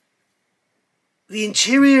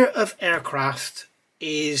interior of aircraft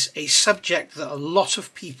is a subject that a lot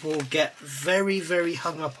of people get very, very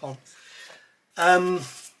hung up on.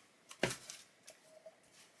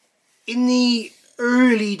 In the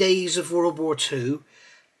early days of World War II,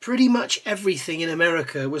 pretty much everything in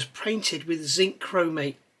America was painted with zinc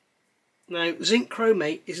chromate. Now, zinc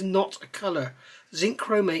chromate is not a colour. Zinc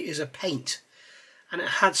chromate is a paint, and it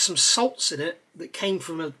had some salts in it that came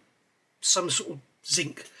from some sort of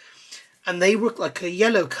zinc, and they looked like a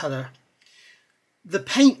yellow colour. The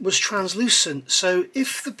paint was translucent, so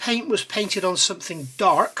if the paint was painted on something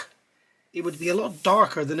dark, it would be a lot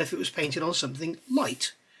darker than if it was painted on something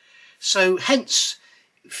light. So hence,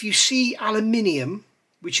 if you see aluminium,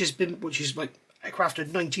 which is like aircraft are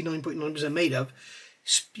 99.9% made of,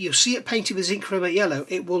 you'll see it painted with zinc chromate yellow.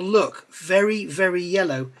 It will look very, very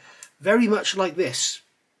yellow, very much like this.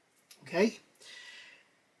 Okay.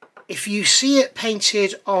 If you see it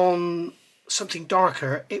painted on something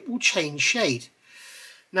darker, it will change shade.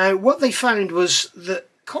 Now, what they found was that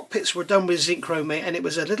cockpits were done with zinc chromate and it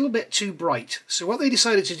was a little bit too bright. So what they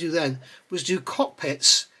decided to do then was do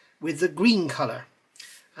cockpits with the green colour.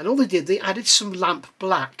 And all they did, they added some lamp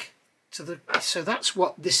black to the... So that's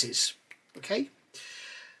what this is. Okay?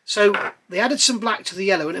 So they added some black to the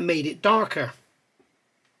yellow and it made it darker.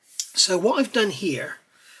 So what I've done here,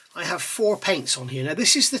 I have 4 paints on here. Now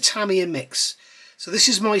this is the Tamiya mix. So this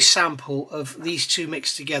is my sample of these two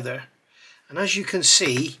mixed together. And as you can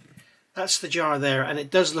see, that's the jar there, and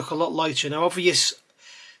it does look a lot lighter. Now obvious,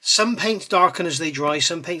 some paints darken as they dry,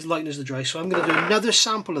 some paints lighten as they dry. So I'm going to do another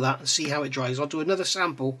sample of that and see how it dries. I'll do another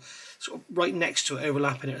sample sort of right next to it,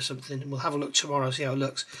 overlapping it or something, and we'll have a look tomorrow and see how it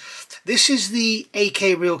looks. This is the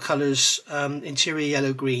AK Real Colors interior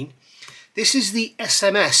yellow green. This is the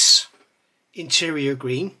SMS interior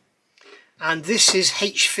green. And this is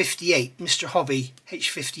H58, Mr. Hobby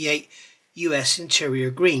H58 US interior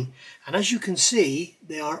green. And as you can see,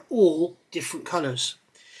 they are all different colours.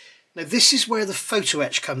 Now this is where the photo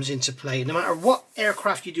etch comes into play. No matter what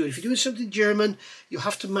aircraft you do, if you're doing something German, you'll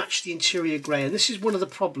have to match the interior grey. And this is one of the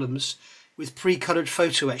problems with pre-coloured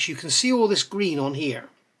photo etch. You can see all this green on here.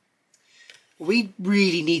 We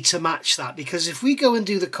really need to match that, because if we go and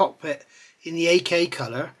do the cockpit in the AK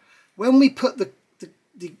colour, when we put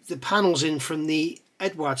the panels in from the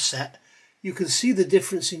Eduard set, you can see the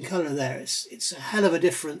difference in colour there. It's a hell of a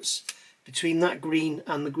difference between that green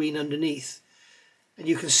and the green underneath. And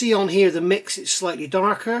you can see on here the mix, it's slightly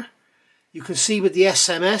darker. You can see with the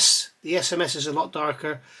SMS is a lot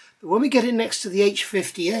darker. But when we get it next to the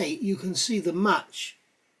H58, you can see the match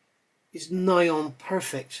is nigh on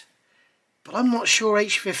perfect. But I'm not sure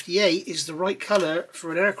H58 is the right colour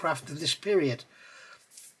for an aircraft of this period.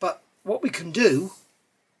 But what we can do,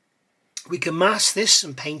 we can mask this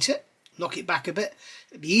and paint it, knock it back a bit.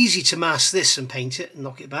 It'd be easy to mask this and paint it and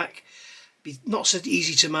knock it back. Be not so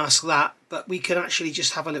easy to mask that, but we can actually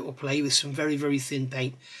just have a little play with some very, very thin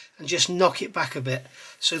paint and just knock it back a bit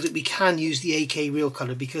so that we can use the AK Real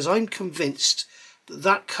colour, because I'm convinced that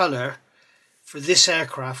that colour for this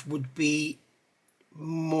aircraft would be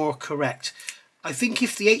more correct. I think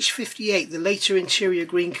if the H58, the later interior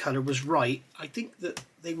green colour, was right, I think that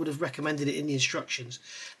they would have recommended it in the instructions.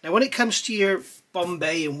 Now when it comes to your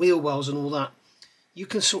Bombay and wheel wells and all that, you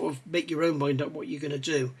can sort of make your own mind up what you're going to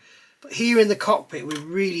do. But here in the cockpit, we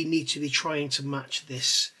really need to be trying to match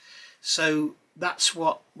this. So that's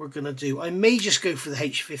what we're going to do. I may just go for the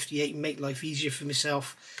H58 and make life easier for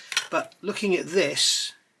myself. But looking at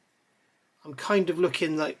this, I'm kind of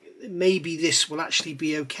looking like maybe this will actually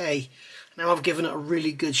be okay. Now I've given it a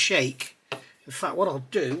really good shake. In fact, what I'll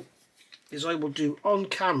do is I will do on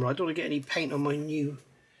camera. I don't want to get any paint on my new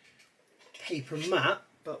paper mat,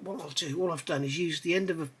 but what I'll do, all I've done is use the end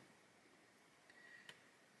of a...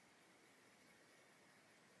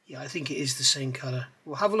 Yeah, I think it is the same colour.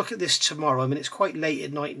 We'll have a look at this tomorrow. I mean, it's quite late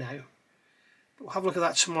at night now. But we'll have a look at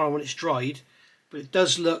that tomorrow when it's dried. But it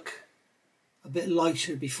does look a bit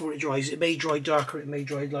lighter before it dries. It may dry darker, it may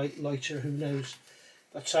dry lighter, who knows.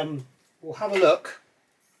 But we'll have a look.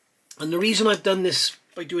 And the reason I've done this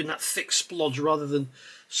by doing that thick splodge rather than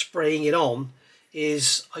spraying it on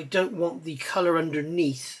is I don't want the colour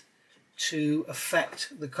underneath to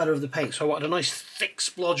affect the colour of the paint. So I want a nice thick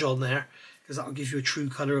splodge on there, because that will give you a true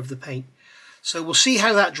colour of the paint. So we'll see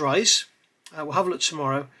how that dries. We'll have a look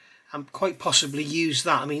tomorrow and quite possibly use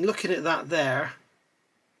that. I mean, looking at that there,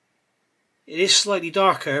 it is slightly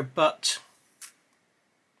darker, but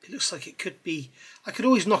it looks like it could be... I could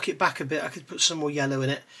always knock it back a bit. I could put some more yellow in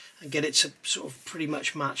it and get it to sort of pretty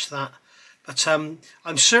much match that. But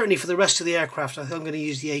I'm certainly, for the rest of the aircraft, I think I'm going to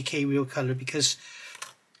use the AK Real colour, because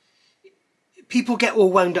people get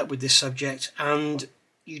all wound up with this subject and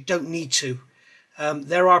you don't need to.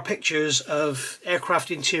 There are pictures of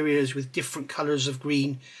aircraft interiors with different colours of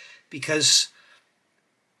green, because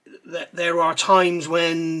there are times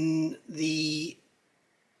when the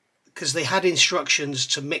because they had instructions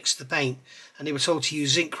to mix the paint, and they were told to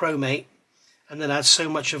use zinc chromate and then add so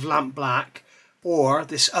much of lamp black or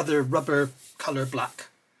this other rubber colour black.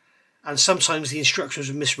 And sometimes the instructions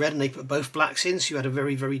were misread and they put both blacks in, so you had a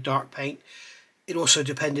very, very dark paint. It also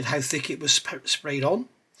depended how thick it was sprayed on.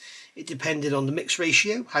 It depended on the mix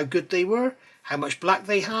ratio, how good they were, how much black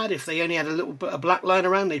they had. If they only had a little bit of black lying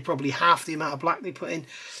around, they'd probably half the amount of black they put in.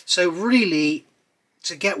 So really,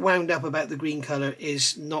 to get wound up about the green colour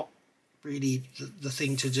is not really the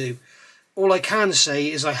thing to do. All I can say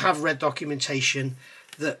is I have read documentation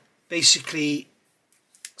that basically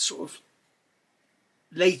sort of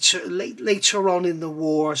later on in the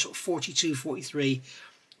war, sort of 42, 43,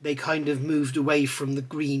 they kind of moved away from the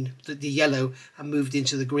green, the yellow, and moved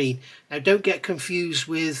into the green. Now don't get confused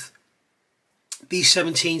with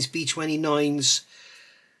B-17s, B-29s,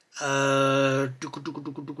 I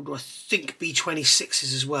think B-26s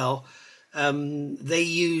as well. They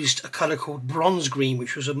used a colour called bronze green,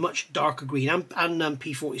 which was a much darker green, and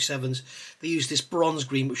P-47s. They used this bronze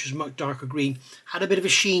green, which was much darker green, had a bit of a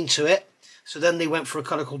sheen to it. So then they went for a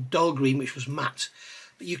colour called dull green, which was matte.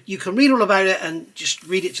 But you can read all about it and just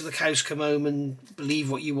read it till the cows come home and believe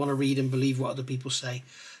what you want to read and believe what other people say.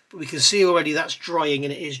 But we can see already that's drying,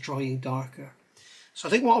 and it is drying darker. So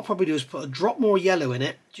I think what I'll probably do is put a drop more yellow in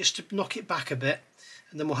it just to knock it back a bit,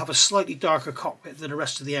 and then we'll have a slightly darker cockpit than the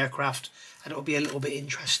rest of the aircraft, and it'll be a little bit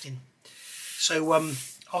interesting. So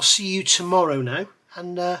I'll see you tomorrow now,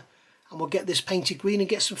 and we'll get this painted green and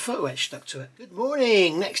get some photo etch stuck to it. Good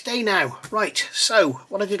morning, next day now. Right, so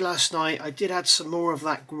what I did last night, I did add some more of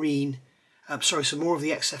that green, some more of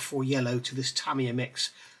the XF4 yellow to this Tamiya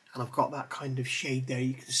mix, and I've got that kind of shade there.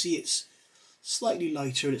 You can see it's slightly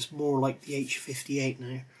lighter and it's more like the H58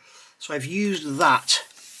 now. So I've used that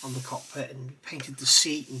on the cockpit and painted the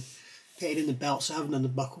seat and painted in the belts. I haven't done the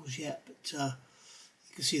buckles yet, but you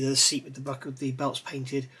can see the seat with the belts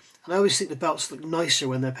painted. And I always think the belts look nicer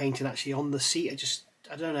when they're painted actually on the seat.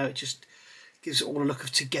 I don't know, it just gives it all a look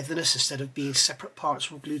of togetherness instead of being separate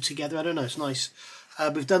parts all glued together. I don't know, it's nice.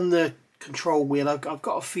 We've done the control wheel. I've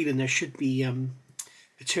got a feeling there should be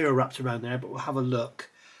material wrapped around there, but we'll have a look.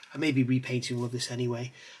 I may be repainting all of this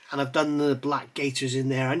anyway. And I've done the black gaiters in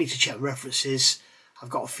there. I need to check references. I've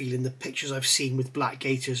got a feeling the pictures I've seen with black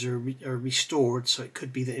gaiters are restored, so it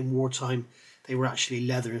could be that in wartime they were actually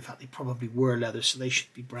leather. In fact, they probably were leather, so they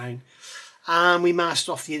should be brown. And we masked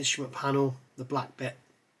off the instrument panel, the black bit,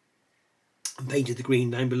 and painted the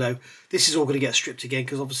green down below. This is all going to get stripped again,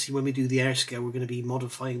 because obviously when we do the Airscale, we're going to be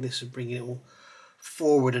modifying this and bringing it all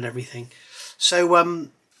forward and everything. So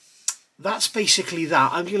that's basically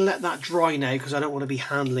that. I'm going to let that dry now because I don't want to be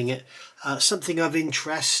handling it. Something of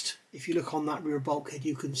interest, if you look on that rear bulkhead,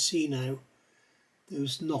 you can see now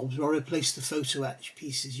those knobs. Where I replaced the photo etch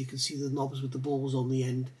pieces, you can see the knobs with the balls on the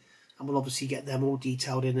end, and we'll obviously get them all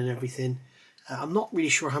detailed in and everything. I'm not really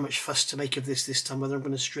sure how much fuss to make of this time, whether I'm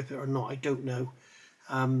going to strip it or not, I don't know.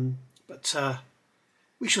 But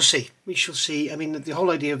we shall see. We shall see. I mean, the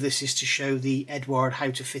whole idea of this is to show the Eduard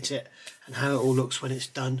how to fit it and how it all looks when it's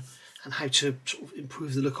done, and how to sort of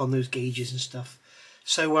improve the look on those gauges and stuff.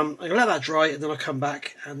 So I'm going to let that dry, and then I'll come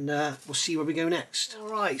back and we'll see where we go next.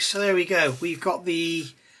 Alright, so there we go. We've got the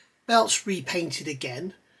belts repainted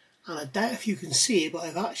again, and I doubt if you can see it, but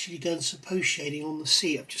I've actually done some post shading on the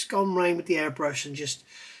seat. I've just gone round with the airbrush and just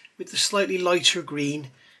with the slightly lighter green,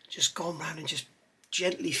 just gone round and just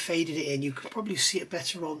gently faded it in. You can probably see it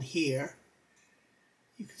better on here.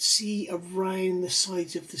 You can see around the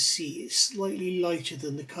sides of the seat it's slightly lighter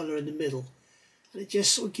than the colour in the middle, and it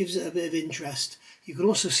just sort of gives it a bit of interest. You can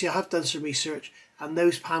also see I have done some research, and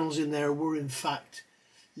those panels in there were in fact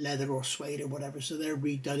leather or suede or whatever, so they're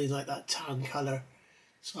redone in like that tan colour.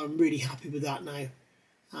 So I'm really happy with that now,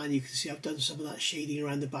 and you can see I've done some of that shading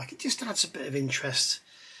around the back. It just adds a bit of interest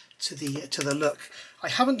to the look. I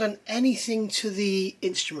haven't done anything to the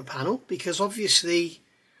instrument panel because obviously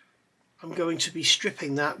I'm going to be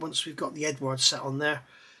stripping that once we've got the Eduard set on there,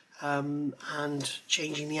 and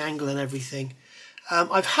changing the angle and everything.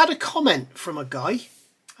 I've had a comment from a guy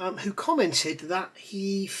who commented that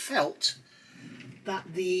he felt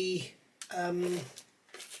that the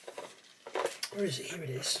where is it? Here it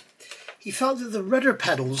is. He felt that the rudder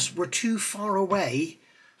pedals were too far away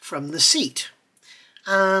from the seat,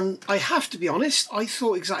 and I have to be honest, I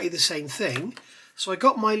thought exactly the same thing. So I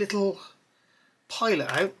got my little pilot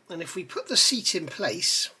out, and if we put the seat in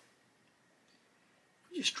place,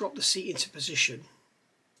 just drop the seat into position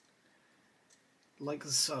like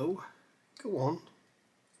so. Go on,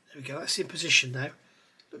 there we go, that's in position now.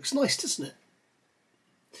 Looks nice, doesn't it?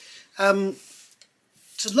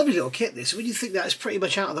 It's a lovely little kit this. When you think that it's pretty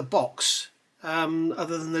much out of the box,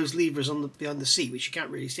 other than those levers on behind the seat, which you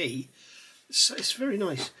can't really see. It's very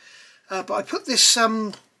nice. But I put this,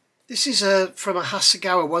 this is from a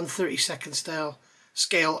Hasegawa 1/32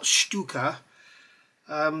 scale Stuka.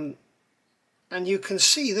 And you can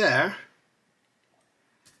see there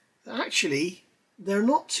that actually they're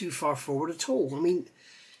not too far forward at all. I mean,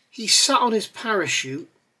 he sat on his parachute,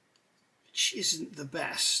 which isn't the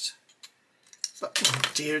best. But oh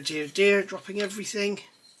dear, dear, dear, dropping everything.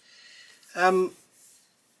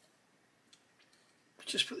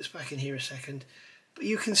 Just put this back in here a second. But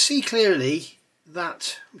you can see clearly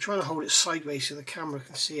that, I'm trying to hold it sideways so the camera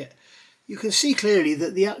can see it. You can see clearly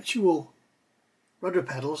that the actual rudder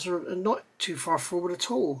pedals are not too far forward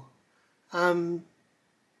at all.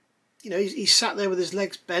 You know, he's sat there with his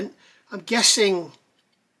legs bent. I'm guessing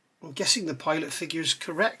the pilot figure is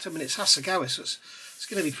correct. I mean, it's Hasegawa, so it's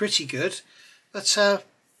going to be pretty good. But yeah,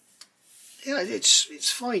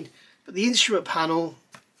 it's fine. But the instrument panel,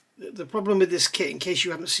 the problem with this kit, in case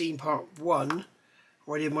you haven't seen part 1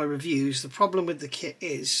 or any of my reviews, the problem with the kit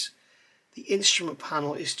is the instrument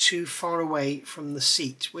panel is too far away from the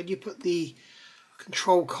seat. When you put the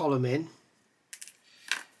control column in,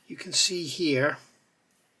 you can see here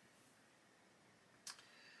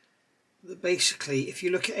that basically if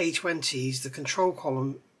you look at A20s, the control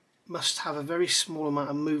column must have a very small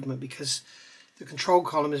amount of movement because the control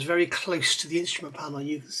column is very close to the instrument panel.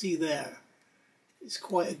 You can see there it's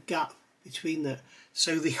quite a gap between there,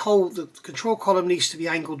 so the control column needs to be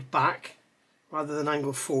angled back rather than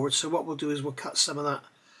angled forward. So what we'll do is we'll cut some of that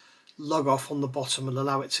lug off on the bottom and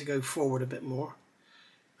allow it to go forward a bit more,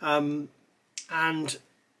 and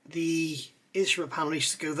the instrument panel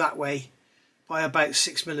needs to go that way by about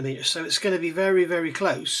 6mm. So it's going to be very, very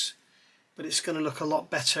close, but it's going to look a lot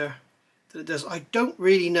better than it does. I don't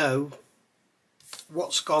really know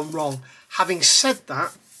what's gone wrong. Having said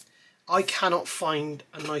that, I cannot find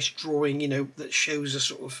a nice drawing, you know, that shows a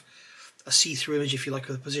sort of a see-through image, if you like,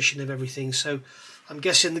 of the position of everything. So I'm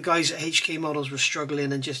guessing the guys at HK Models were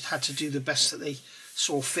struggling and just had to do the best that they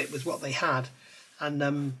saw fit with what they had.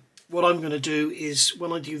 And what I'm going to do is,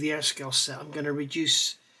 when I do the Airscale set, I'm going to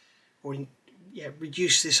reduce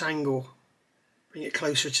this angle, bring it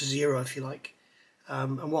closer to 0, if you like.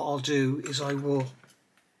 And what I'll do is I will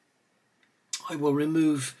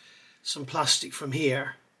remove some plastic from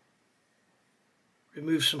here,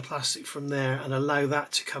 remove some plastic from there, and allow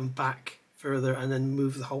that to come back further, and then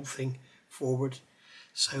move the whole thing forward.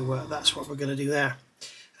 So that's what we're going to do there.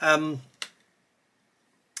 And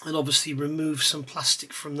obviously remove some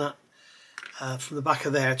plastic from that, from the back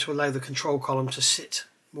of there, to allow the control column to sit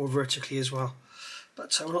more vertically as well.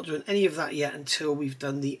 But we're not doing any of that yet until we've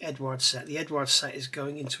done the Eduard set. The Eduard set is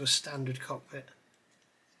going into a standard cockpit.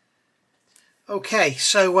 Okay,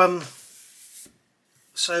 so as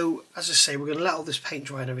I say, we're going to let all this paint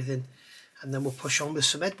dry and everything, and then we'll push on with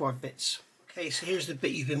some Eduard bits. Okay, so here's the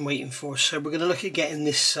bit you've been waiting for. So we're going to look at getting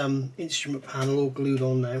this instrument panel all glued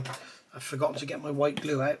on now. I've forgotten to get my white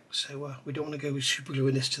glue out, so we don't want to go with super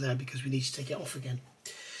gluing this to there because we need to take it off again.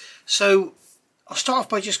 So I'll start off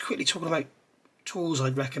by just quickly talking about tools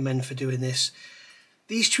I'd recommend for doing this.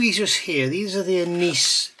 These tweezers here, these are the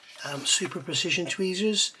Nice super precision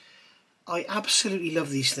tweezers. I absolutely love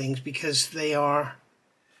these things because they've got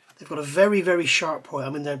a very, very sharp point. I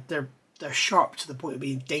mean, they're sharp to the point of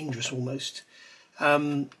being dangerous almost.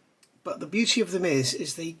 But the beauty of them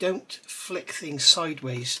is they don't flick things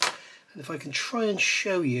sideways. And if I can try and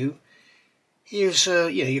show you, here's you know,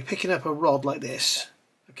 you're picking up a rod like this,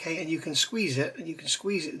 okay, and you can squeeze it, and you can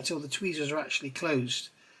squeeze it until the tweezers are actually closed,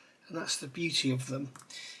 and that's the beauty of them.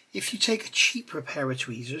 If you take a cheaper pair of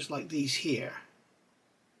tweezers like these here,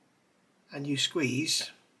 and you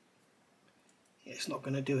squeeze, it's not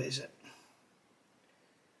going to do it, is it?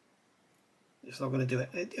 It's not going to do it.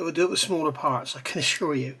 It will do it with smaller parts, I can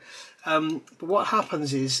assure you. But what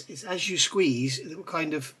happens is as you squeeze, it will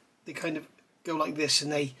they kind of go like this,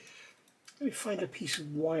 and let me find a piece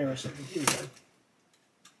of wire or something here.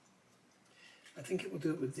 I think it will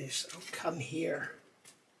do it with this. I'll come here.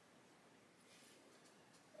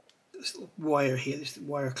 This little wire here, this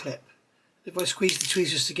wire clip. If I squeeze the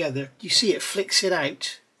tweezers together, you see it flicks it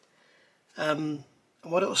out. And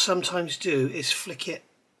what it will sometimes do is flick it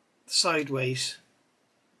sideways.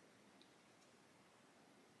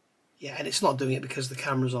 Yeah, and it's not doing it because the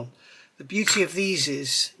camera's on. The beauty of these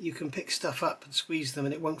is you can pick stuff up and squeeze them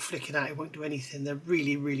and it won't flick it out, it won't do anything. They're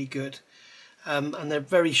really, really good. And they're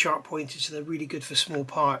very sharp pointed, so they're really good for small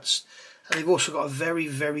parts. And they've also got a very,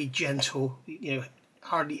 very gentle, you know,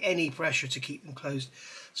 hardly any pressure to keep them closed.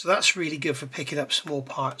 So that's really good for picking up small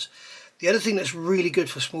parts. The other thing that's really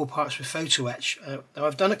good for small parts with photo etch, now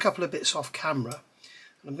I've done a couple of bits off camera,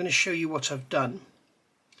 and I'm going to show you what I've done,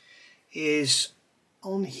 is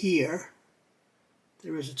on here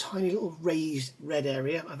there is a tiny little raised red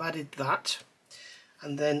area. I've added that,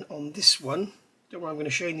 and then on this one, don't worry, I'm going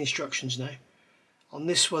to show you the instructions now. On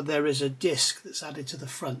this one there is a disc that's added to the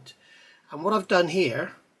front, and what I've done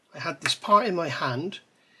here, I had this part in my hand,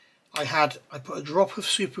 I put a drop of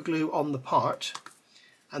super glue on the part,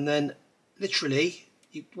 and then literally,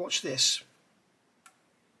 you watch this,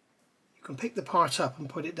 you can pick the part up and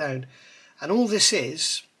put it down, and all this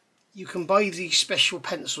is, you can buy these special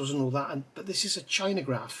pencils and all that, but this is a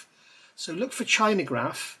Chinograph. So look for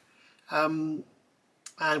Chinograph, and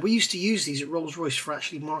we used to use these at Rolls-Royce for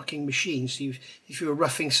actually marking machines. So if you were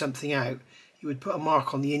roughing something out, you would put a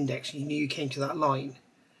mark on the index and you knew you came to that line,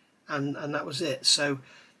 and that was it. So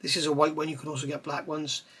this is a white one, you can also get black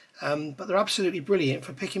ones, but they're absolutely brilliant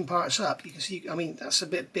for picking parts up. You can see, I mean, that's a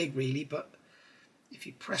bit big really, but if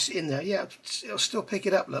you press it in there, yeah, it'll still pick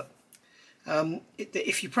it up, look.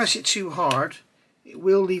 If you press it too hard, it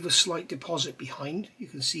will leave a slight deposit behind. You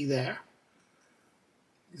can see there.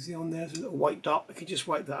 You can see on there's a little white dot. I can just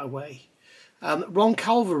wipe that away. Ron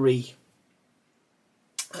Calvary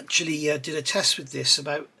actually did a test with this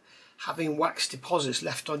about having wax deposits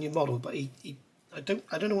left on your model, but I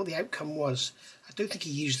don't know what the outcome was. I don't think he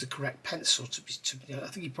used the correct pencil. I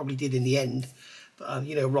think he probably did in the end. But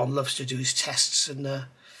you know, Ron loves to do his tests, and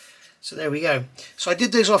so there we go. So I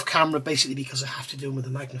did those off camera basically because I have to do them with a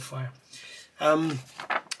magnifier.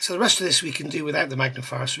 So the rest of this we can do without the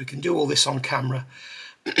magnifier, so we can do all this on camera.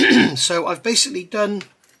 So I've basically done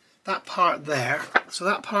that part there. So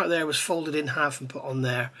that part there was folded in half and put on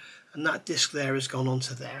there, and that disc there has gone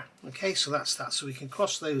onto there. Okay, so that's that. So we can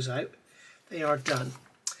cross those out. They are done.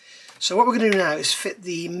 So what we're going to do now is fit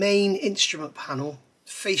the main instrument panel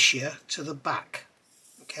fascia to the back.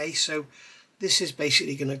 Okay, so this is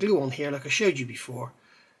basically going to glue on here like I showed you before.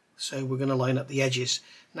 So we're going to line up the edges.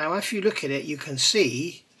 Now if you look at it, you can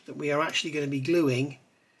see that we are actually going to be gluing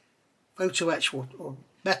photo etch or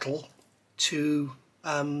metal to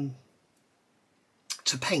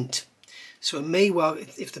paint. So it may well,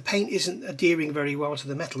 if the paint isn't adhering very well to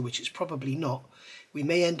the metal, which it's probably not, we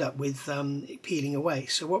may end up with it peeling away.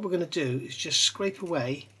 So what we're going to do is just scrape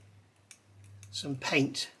away some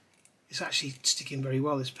paint. It's actually sticking very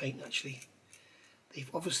well, this paint actually. They've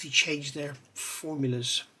obviously changed their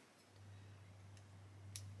formulas,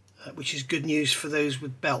 which is good news for those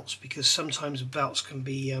with belts, because sometimes belts can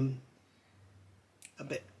be a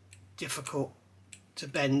bit difficult to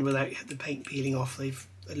bend without the paint peeling off.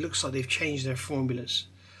 It looks like they've changed their formulas.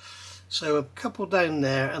 So a couple down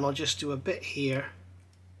there, and I'll just do a bit here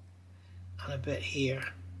and a bit here.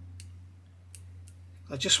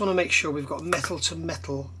 I just want to make sure we've got metal to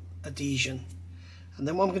metal adhesion. And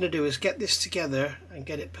then what I'm going to do is get this together and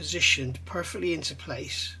get it positioned perfectly into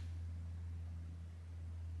place.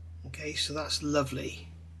 Okay, so that's lovely.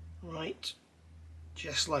 Right,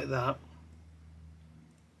 just like that.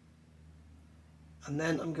 And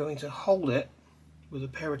then I'm going to hold it with a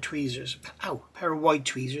pair of tweezers. Ow, a pair of wide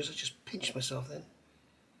tweezers. I just pinched myself then.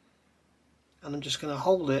 And I'm just going to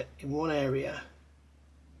hold it in one area.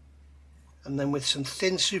 And then with some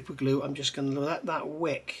thin super glue, I'm just going to let that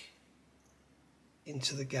wick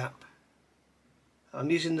into the gap.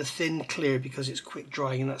 I'm using the thin clear because it's quick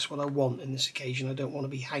drying, and that's what I want in this occasion. I don't want to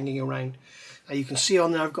be hanging around. Now you can see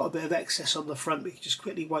on there I've got a bit of excess on the front. We can just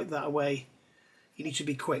quickly wipe that away. You need to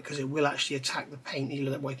be quick because it will actually attack the paint. You'll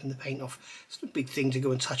end up wiping the paint off. It's a big thing to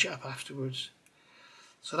go and touch it up afterwards.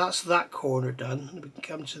 So that's that corner done. And we can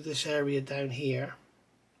come to this area down here.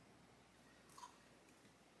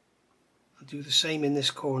 I'll do the same in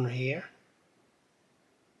this corner here.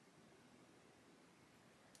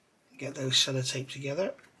 Get those sellotape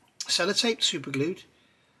together. Sellotape, super glued.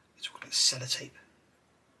 Let's call it sellotape.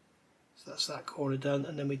 So that's that corner done,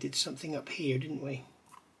 and then we did something up here, didn't we?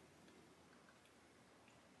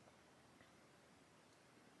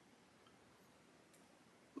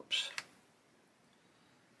 Oops.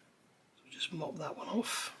 So just mop that one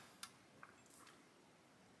off.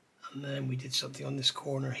 And then we did something on this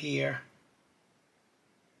corner here.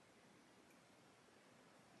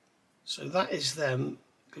 So that is them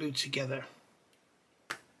glued together.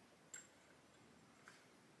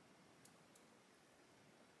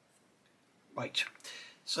 Right,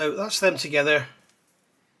 so that's them together,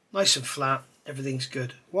 nice and flat, everything's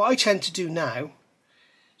good. What I tend to do now,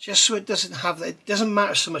 just so it doesn't have that, it doesn't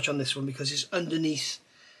matter so much on this one because it's underneath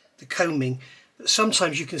the combing, but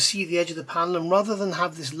sometimes you can see the edge of the panel, and rather than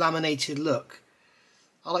have this laminated look,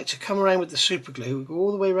 I like to come around with the super glue, go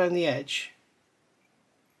all the way around the edge,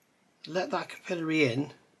 let that capillary in,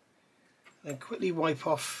 and then quickly wipe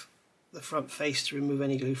off the front face to remove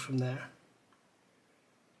any glue from there.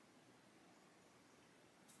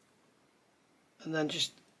 And then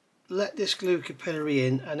just let this glue capillary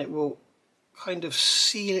in, and it will kind of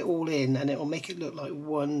seal it all in, and it will make it look like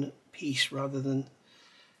one piece rather than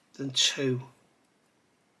two.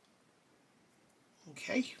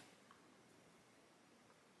 Okay,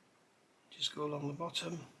 just go along the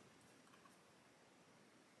bottom.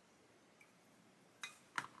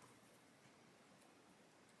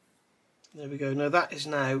 There we go. Now that is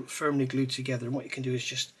now firmly glued together, and what you can do is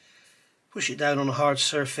just push it down on a hard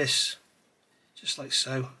surface, just like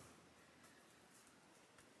so.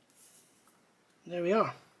 And there we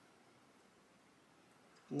are.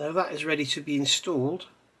 Now that is ready to be installed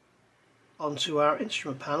onto our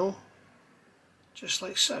instrument panel, just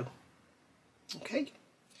like so. Okay,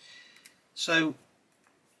 so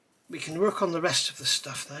we can work on the rest of the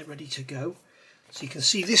stuff now, ready to go. So you can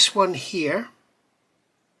see this one here,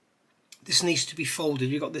 this needs to be folded.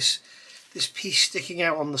 You've got this piece sticking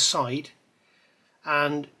out on the side,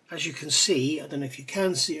 and as you can see, I don't know if you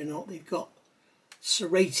can see it or not, they've got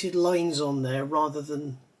serrated lines on there rather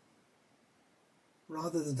than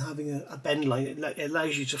having a bend line. It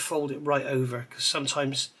allows you to fold it right over, because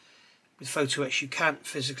sometimes with photo etch you can't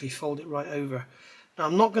physically fold it right over. Now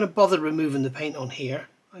I'm not going to bother removing the paint on here.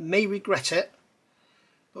 I may regret it,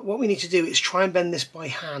 but what we need to do is try and bend this by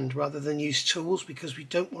hand rather than use tools, because we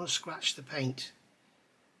don't want to scratch the paint.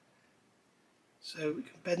 So we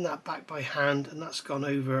can bend that back by hand, and that's gone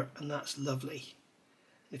over, and that's lovely.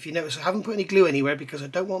 If you notice, I haven't put any glue anywhere because I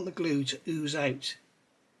don't want the glue to ooze out.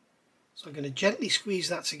 So I'm going to gently squeeze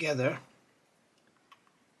that together,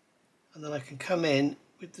 and then I can come in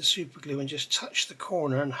with the super glue and just touch the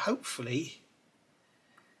corner, and hopefully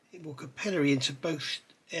it will capillary into both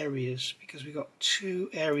areas, because we've got two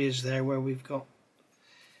areas there where we've got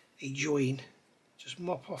a join. Just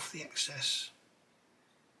mop off the excess.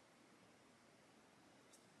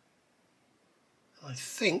 And I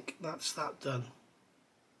think that's that done.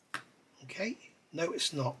 Okay, no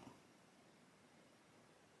it's not.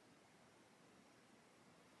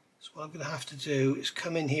 So what I'm going to have to do is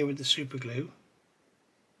come in here with the super glue,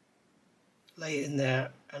 lay it in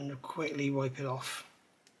there, and quickly wipe it off.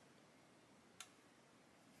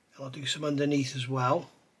 And I'll do some underneath as well.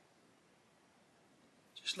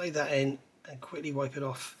 Just lay that in and quickly wipe it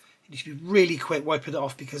off. You need to be really quick wiping it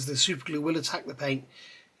off, because the super glue will attack the paint.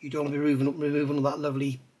 You don't want to be removing all that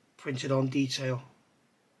lovely printed on detail.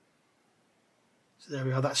 So there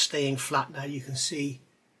we are, that's staying flat now. You can see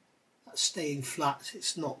that's staying flat.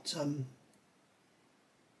 It's not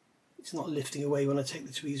lifting away when I take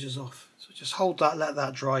the tweezers off. So just hold that, let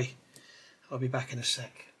that dry. I'll be back in a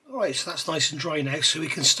sec. Alright, so that's nice and dry now, so we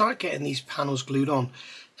can start getting these panels glued on.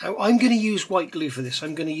 Now I'm going to use white glue for this.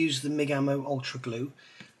 I'm going to use the MIG Ammo Ultra Glue,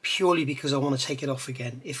 purely because I want to take it off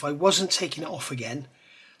again. If I wasn't taking it off again,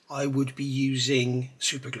 I would be using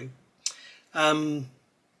super glue.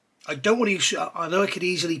 I don't want to use, I know I could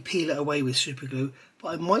easily peel it away with super glue, but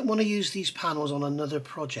I might want to use these panels on another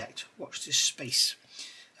project. Watch this space.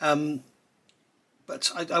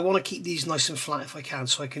 But I want to keep these nice and flat if I can,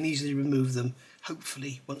 so I can easily remove them,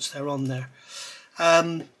 hopefully, once they're on there.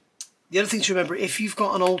 The other thing to remember, if you've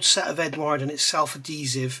got an old set of Eduard and it's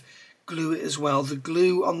self-adhesive, glue it as well. The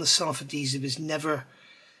glue on the self-adhesive is never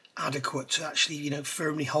adequate to actually, you know,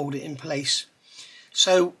 firmly hold it in place.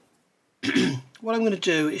 So what I'm going to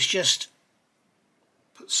do is just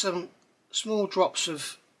put some small drops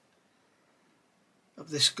of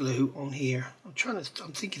this glue on here.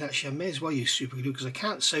 I'm thinking actually I may as well use super glue, because I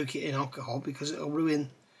can't soak it in alcohol because it'll ruin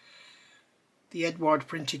the Eduard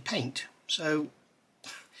printed paint. So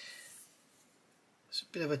it's a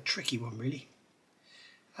bit of a tricky one really.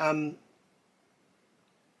 There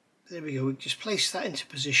we go, we just place that into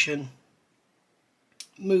position,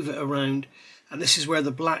 move it around, and this is where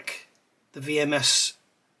the VMS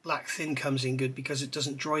black thin comes in good, because it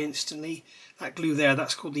doesn't dry instantly. That glue there,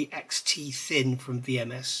 that's called the XT thin from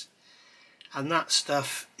VMS, and that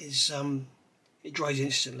stuff is it dries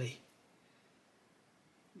instantly,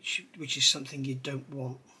 which is something you don't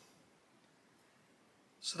want.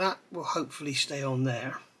 So that will hopefully stay on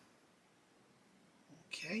there.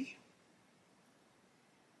 Okay.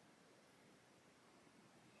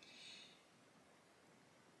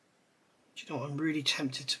 Do you know what, I'm really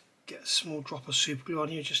tempted to get a small drop of super glue on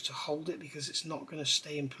here just to hold it, because it's not going to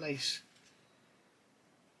stay in place.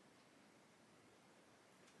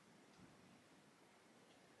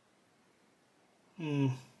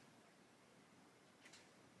 I'm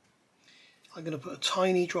going to put a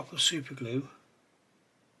tiny drop of super glue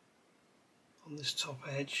on this top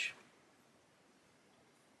edge.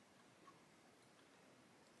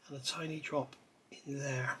 and a tiny drop in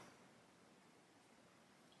there.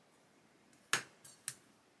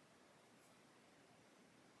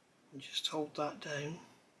 And just hold that down.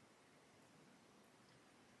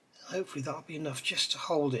 Hopefully that'll be enough just to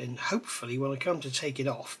hold it, and hopefully when I come to take it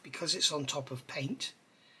off, because it's on top of paint,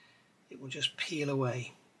 it will just peel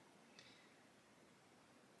away.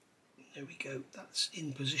 There we go, that's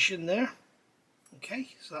in position there. Okay,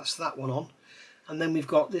 so that's that one on. And then we've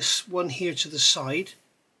got this one here to the side.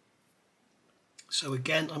 So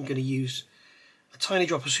again, I'm going to use a tiny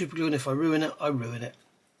drop of super glue, and if I ruin it, I ruin it.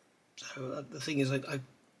 So the thing is,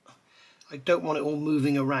 I don't want it all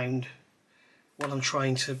moving around while I'm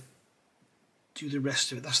trying to do the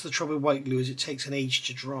rest of it. That's the trouble with white glue, is it takes an age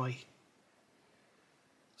to dry.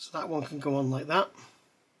 So that one can go on like that,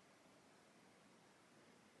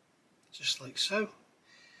 just like so.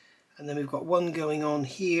 And then we've got one going on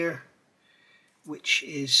here, which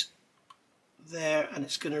is there, and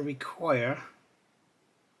it's going to require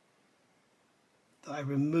that I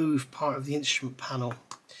remove part of the instrument panel.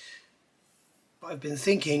 But I've been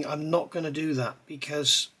thinking I'm not going to do that,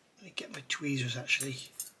 because let me get my tweezers actually.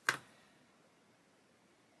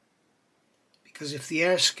 Because if the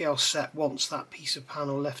Airscale set wants that piece of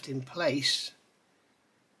panel left in place,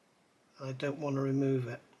 I don't want to remove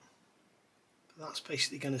it. But that's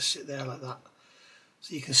basically going to sit there like that.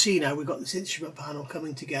 So you can see now we've got this instrument panel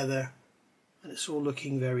coming together, and it's all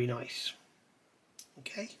looking very nice.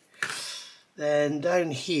 Okay, then down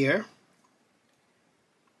here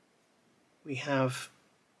we have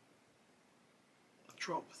a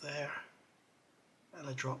drop there and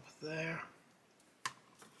a drop there.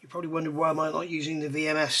 You probably wondered why am I not using the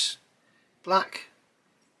VMS black,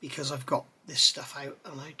 because I've got this stuff out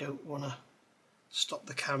and I don't want to stop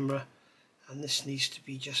the camera, and this needs to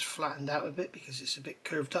be just flattened out a bit because it's a bit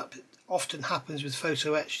curved up. It often happens with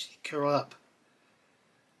photo etch, you curl up.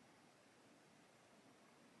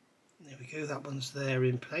 There we go, that one's there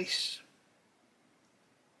in place.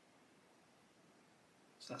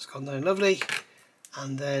 So that's gone down lovely.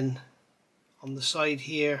 And then on the side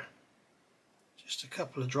here, just a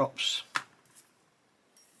couple of drops.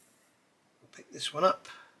 We'll pick this one up.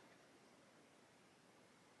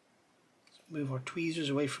 Let's move our tweezers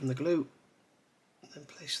away from the glue, and then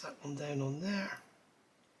place that one down on there,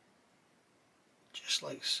 just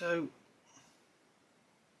like so.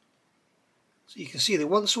 So you can see that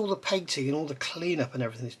once all the painting and all the cleanup and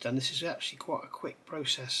everything is done, this is actually quite a quick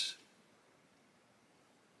process.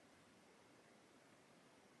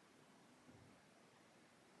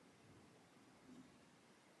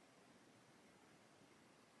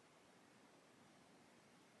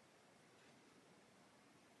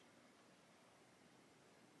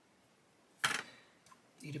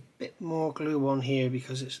 Need a bit more glue on here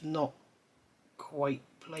because it's not quite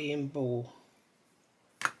playing ball.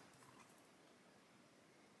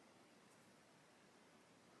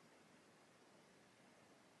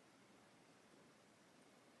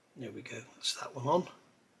 There we go, that's that one on.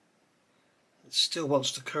 It still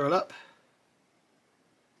wants to curl up.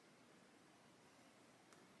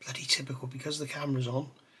 Bloody typical, because the camera's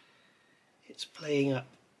on, it's playing up.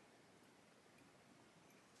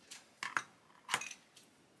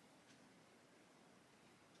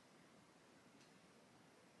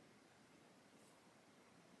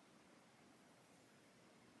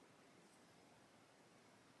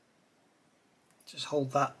 Just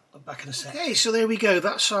hold that back in a sec. Okay, so there we go,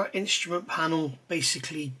 that's our instrument panel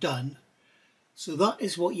basically done. So that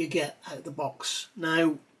is what you get out of the box.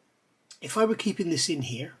 Now, if I were keeping this in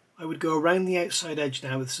here, I would go around the outside edge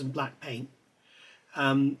now with some black paint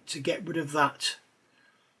to get rid of that.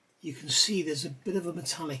 You can see there's a bit of a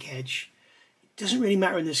metallic edge. It doesn't really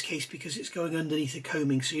matter in this case because it's going underneath the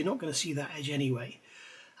combing, so you're not going to see that edge anyway.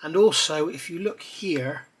 And also, if you look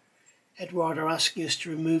here, Eduard are asking us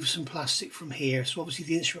to remove some plastic from here, so obviously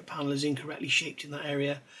the instrument panel is incorrectly shaped in that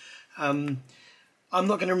area. I'm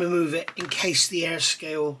not going to remove it in case the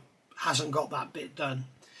Airscale hasn't got that bit done.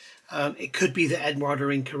 It could be that Eduard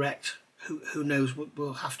are incorrect, who knows,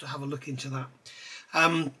 we'll have to have a look into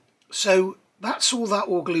that. So that's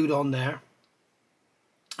all glued on there,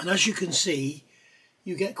 and as you can see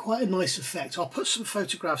you get quite a nice effect. I'll put some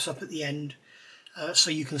photographs up at the end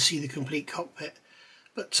so you can see the complete cockpit.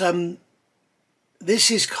 But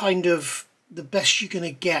this is kind of the best you're going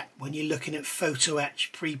to get when you're looking at photo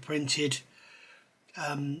etch pre-printed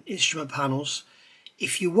instrument panels.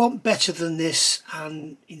 If you want better than this,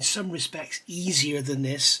 and in some respects easier than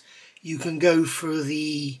this, you can go for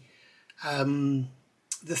the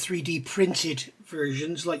 3D printed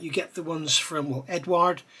versions, like you get the ones from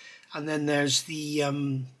Eduard, and then there's the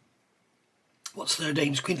what's their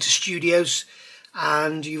names, Quintus Studios.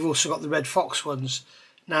 and you've also got the Red Fox ones.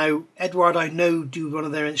 Now Eduard, I know, do one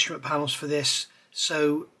of their instrument panels for this,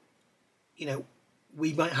 so you know,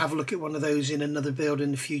 we might have a look at one of those in another build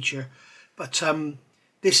in the future, but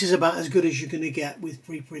this is about as good as you're going to get with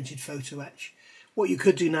pre-printed photo etch. What you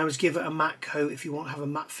could do now is give it a matte coat if you want to have a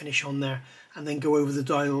matte finish on there, and then go over the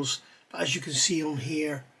dials. But as you can see on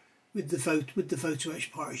here with the photo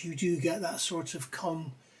etch parts, you do get that sort of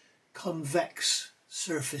convex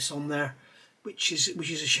surface on there, which is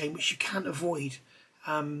a shame, which you can't avoid.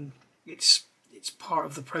 It's part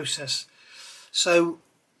of the process. So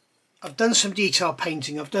I've done some detail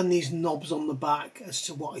painting. I've done these knobs on the back as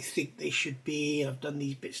to what I think they should be, and I've done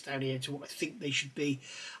these bits down here to what I think they should be.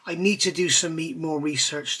 I need to do some more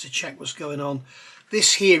research to check what's going on.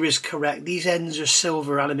 This here is correct. These ends are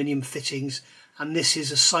silver aluminium fittings, and this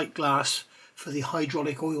is a sight glass for the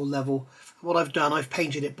hydraulic oil level. What I've done, I've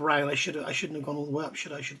painted it brown. I shouldn't have gone all the way up,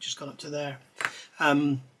 should I? I should have just gone up to there.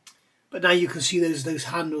 But now you can see those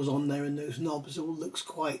handles on there and those knobs. It all looks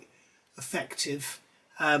quite effective.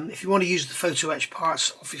 If you want to use the photo etch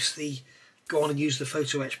parts, obviously go on and use the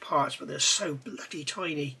photo etch parts, but they're so bloody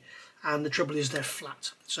tiny, and the trouble is they're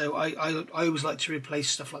flat. So I always like to replace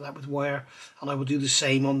stuff like that with wire, and I will do the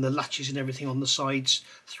same on the latches and everything on the sides.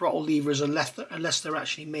 Throttle levers, unless they're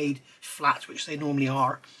actually made flat, which they normally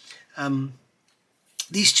are.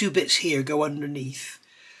 These two bits here go underneath.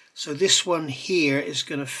 So this one here is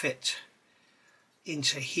going to fit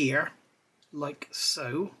into here, like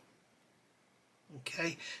so.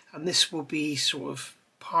 Okay, and this will be sort of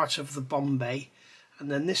part of the bomb bay,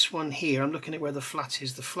 and then this one here, I'm looking at where the flat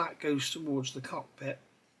is. The flat goes towards the cockpit,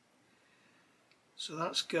 so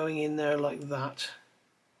that's going in there like that.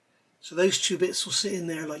 So those two bits will sit in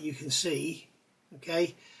there like you can see.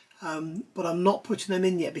 Okay, but I'm not putting them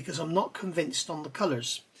in yet because I'm not convinced on the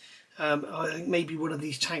colours. I think maybe one of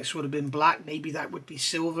these tanks would have been black, maybe that would be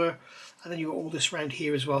silver, and then you've got all this around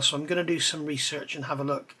here as well. So I'm going to do some research and have a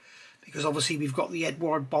look, because obviously we've got the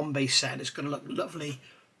Eduard Bombay set. It's going to look lovely,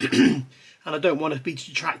 and I don't want to be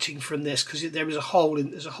detracting from this, because there is a hole in,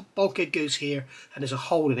 there's a bulkhead goes here, and there's a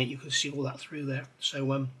hole in it. You can see all that through there. So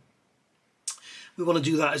we want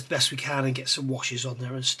to do that as best we can and get some washes on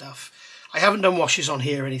there and stuff. I haven't done washes on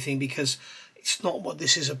here or anything because it's not what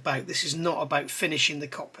this is about. This is not about finishing the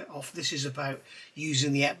cockpit off. This is about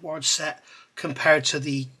using the Eduard set compared to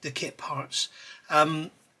the kit parts.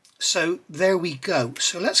 So there we go.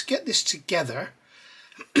 So let's get this together.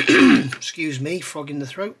 Excuse me, frog in the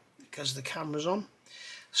throat because the camera's on.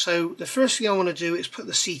 So the first thing I want to do is put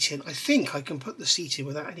the seat in. I think I can put the seat in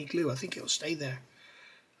without any glue. I think it'll stay there.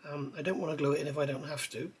 I don't want to glue it in if I don't have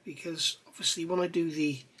to, because obviously when I do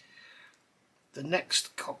the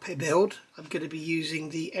next cockpit build, I'm going to be using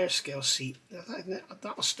the Airscale seat.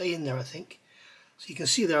 That'll stay in there, I think. So you can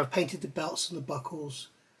see there I've painted the belts and the buckles,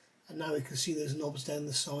 and now we can see those knobs down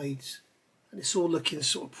the sides, and it's all looking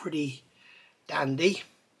sort of pretty dandy.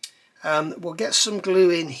 We'll get some glue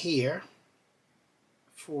in here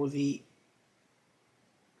for the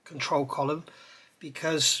control column,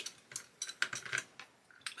 because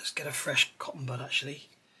let's get a fresh cotton bud actually.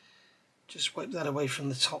 Just wipe that away from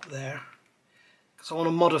the top there, because I want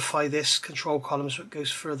to modify this control column so it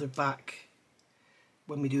goes further back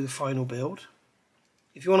when we do the final build.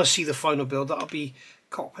 If you want to see the final build, that'll be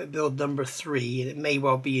cockpit build number 3, and it may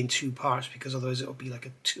well be in 2 parts, because otherwise it'll be like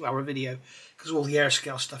a 2-hour video, because all the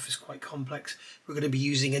Airscale stuff is quite complex. We're going to be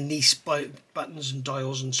using Anise buttons and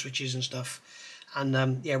dials and switches and stuff,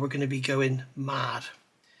 and yeah, we're going to be going mad.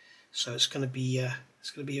 So it's going to be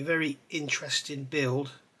a very interesting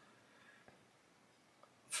build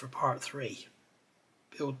for part 3,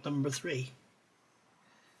 build number 3.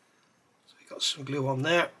 So we've got some glue on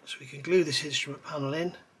there, so we can glue this instrument panel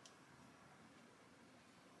in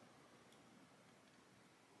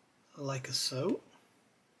like so.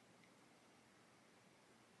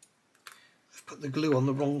 I've put the glue on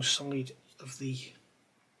the wrong side of the,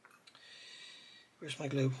 where's my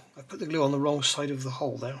glue? I've put the glue on the wrong side of the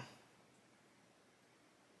hole there.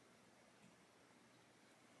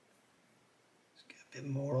 Let's get a bit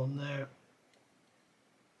more on there,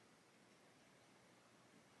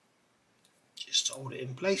 just to hold it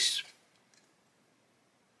in place.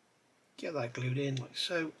 Get that glued in like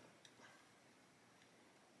so.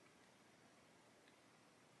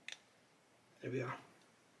 There we are.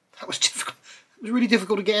 That was difficult. It was really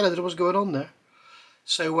difficult to get in. I don't know what's going on there.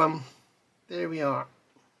 So there we are.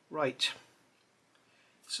 Right.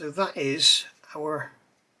 So that is our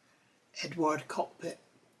Eduard cockpit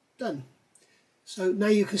done. So now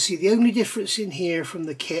you can see the only difference in here from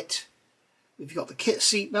the kit. We've got the kit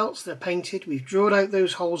seat belts. They're painted. We've drawn out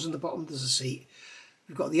those holes in the bottom of the seat.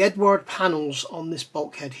 we've got the Eduard panels on this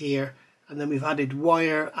bulkhead here, and then we've added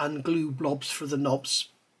wire and glue blobs for the knobs.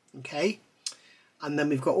 Okay, and then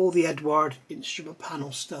we've got all the Eduard instrument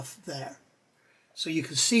panel stuff there. So you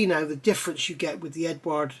can see now the difference you get with the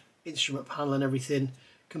Eduard instrument panel and everything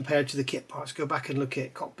compared to the kit parts. Go back and look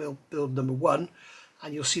at cockpit build number 1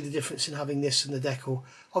 and you'll see the difference in having this and the decal.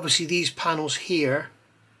 Obviously these panels here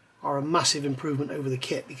are a massive improvement over the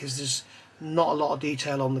kit because there's not a lot of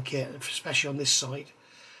detail on the kit, especially on this side.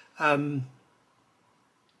 But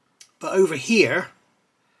over here,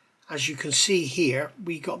 as you can see here,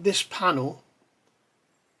 we got this panel.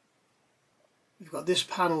 We've got this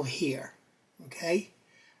panel here, okay?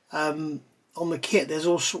 On the kit, there's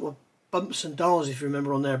all sort of bumps and dials, if you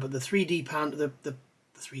remember, on there, but the 3D panel,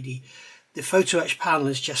 the photo etch panel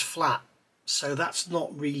is just flat, so that's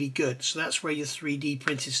not really good. So that's where your 3D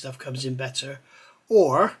printed stuff comes in better.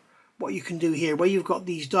 Or what you can do here, where you've got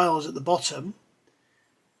these dials at the bottom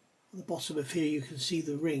of here, you can see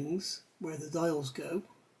the rings where the dials go.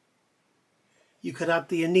 You could add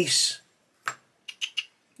the anise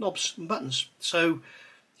knobs and buttons. So,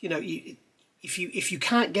 you know, if you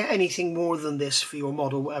can't get anything more than this for your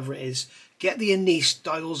model, whatever it is, get the anise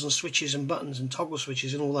dials and switches and buttons and toggle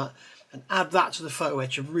switches and all that, and add that to the photo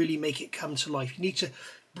etch and really make it come to life. You need to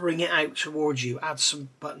bring it out towards you, add some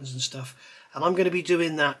buttons and stuff. And I'm going to be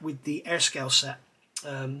doing that with the Airscale set.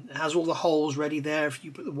 It has all the holes ready there. If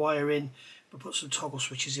you put the wire in, we'll put some toggle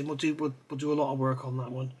switches in. We'll do a lot of work on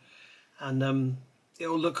that one, and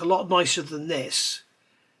it'll look a lot nicer than this,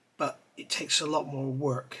 but it takes a lot more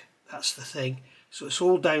work. That's the thing. So it's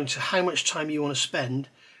all down to how much time you want to spend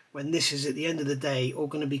when this is at the end of the day all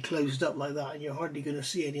going to be closed up like that, and you're hardly going to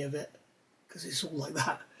see any of it because it's all like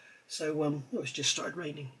that. So it's just started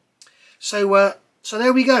raining. So so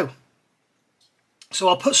there we go. So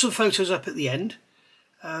I'll put some photos up at the end,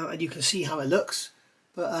 and you can see how it looks.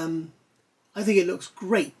 But I think it looks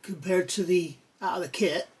great compared to the out of the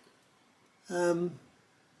kit.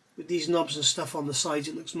 With these knobs and stuff on the sides,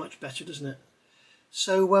 it looks much better, doesn't it?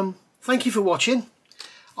 So thank you for watching.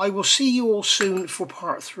 I will see you all soon for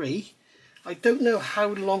part 3. I don't know how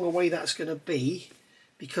long away that's going to be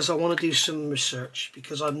because I want to do some research,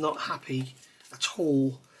 because I'm not happy at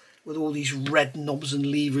all with all these red knobs and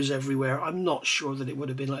levers everywhere. I'm not sure that it would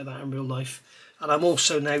have been like that in real life, and I'm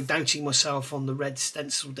also now doubting myself on the red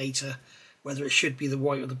stencil data, whether it should be the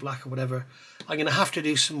white or the black or whatever. I'm going to have to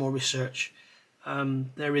do some more research.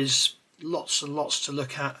 There is lots and lots to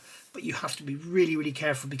look at, but you have to be really, really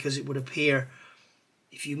careful, because it would appear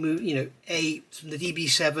if you move, you know, from the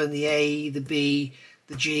DB7, the A, the B,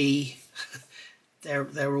 the G,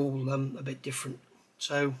 they're all a bit different.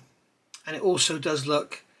 So, and it also does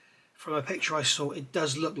look, from a picture I saw, it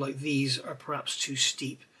does look like these are perhaps too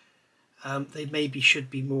steep. They maybe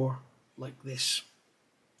should be more like this.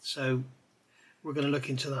 So we're going to look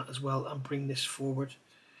into that as well and bring this forward.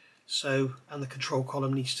 So, and the control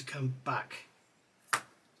column needs to come back.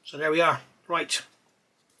 So there we are. Right.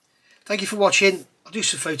 Thank you for watching. I'll do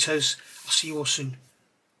some photos. I'll see you all soon.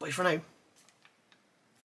 Bye for now.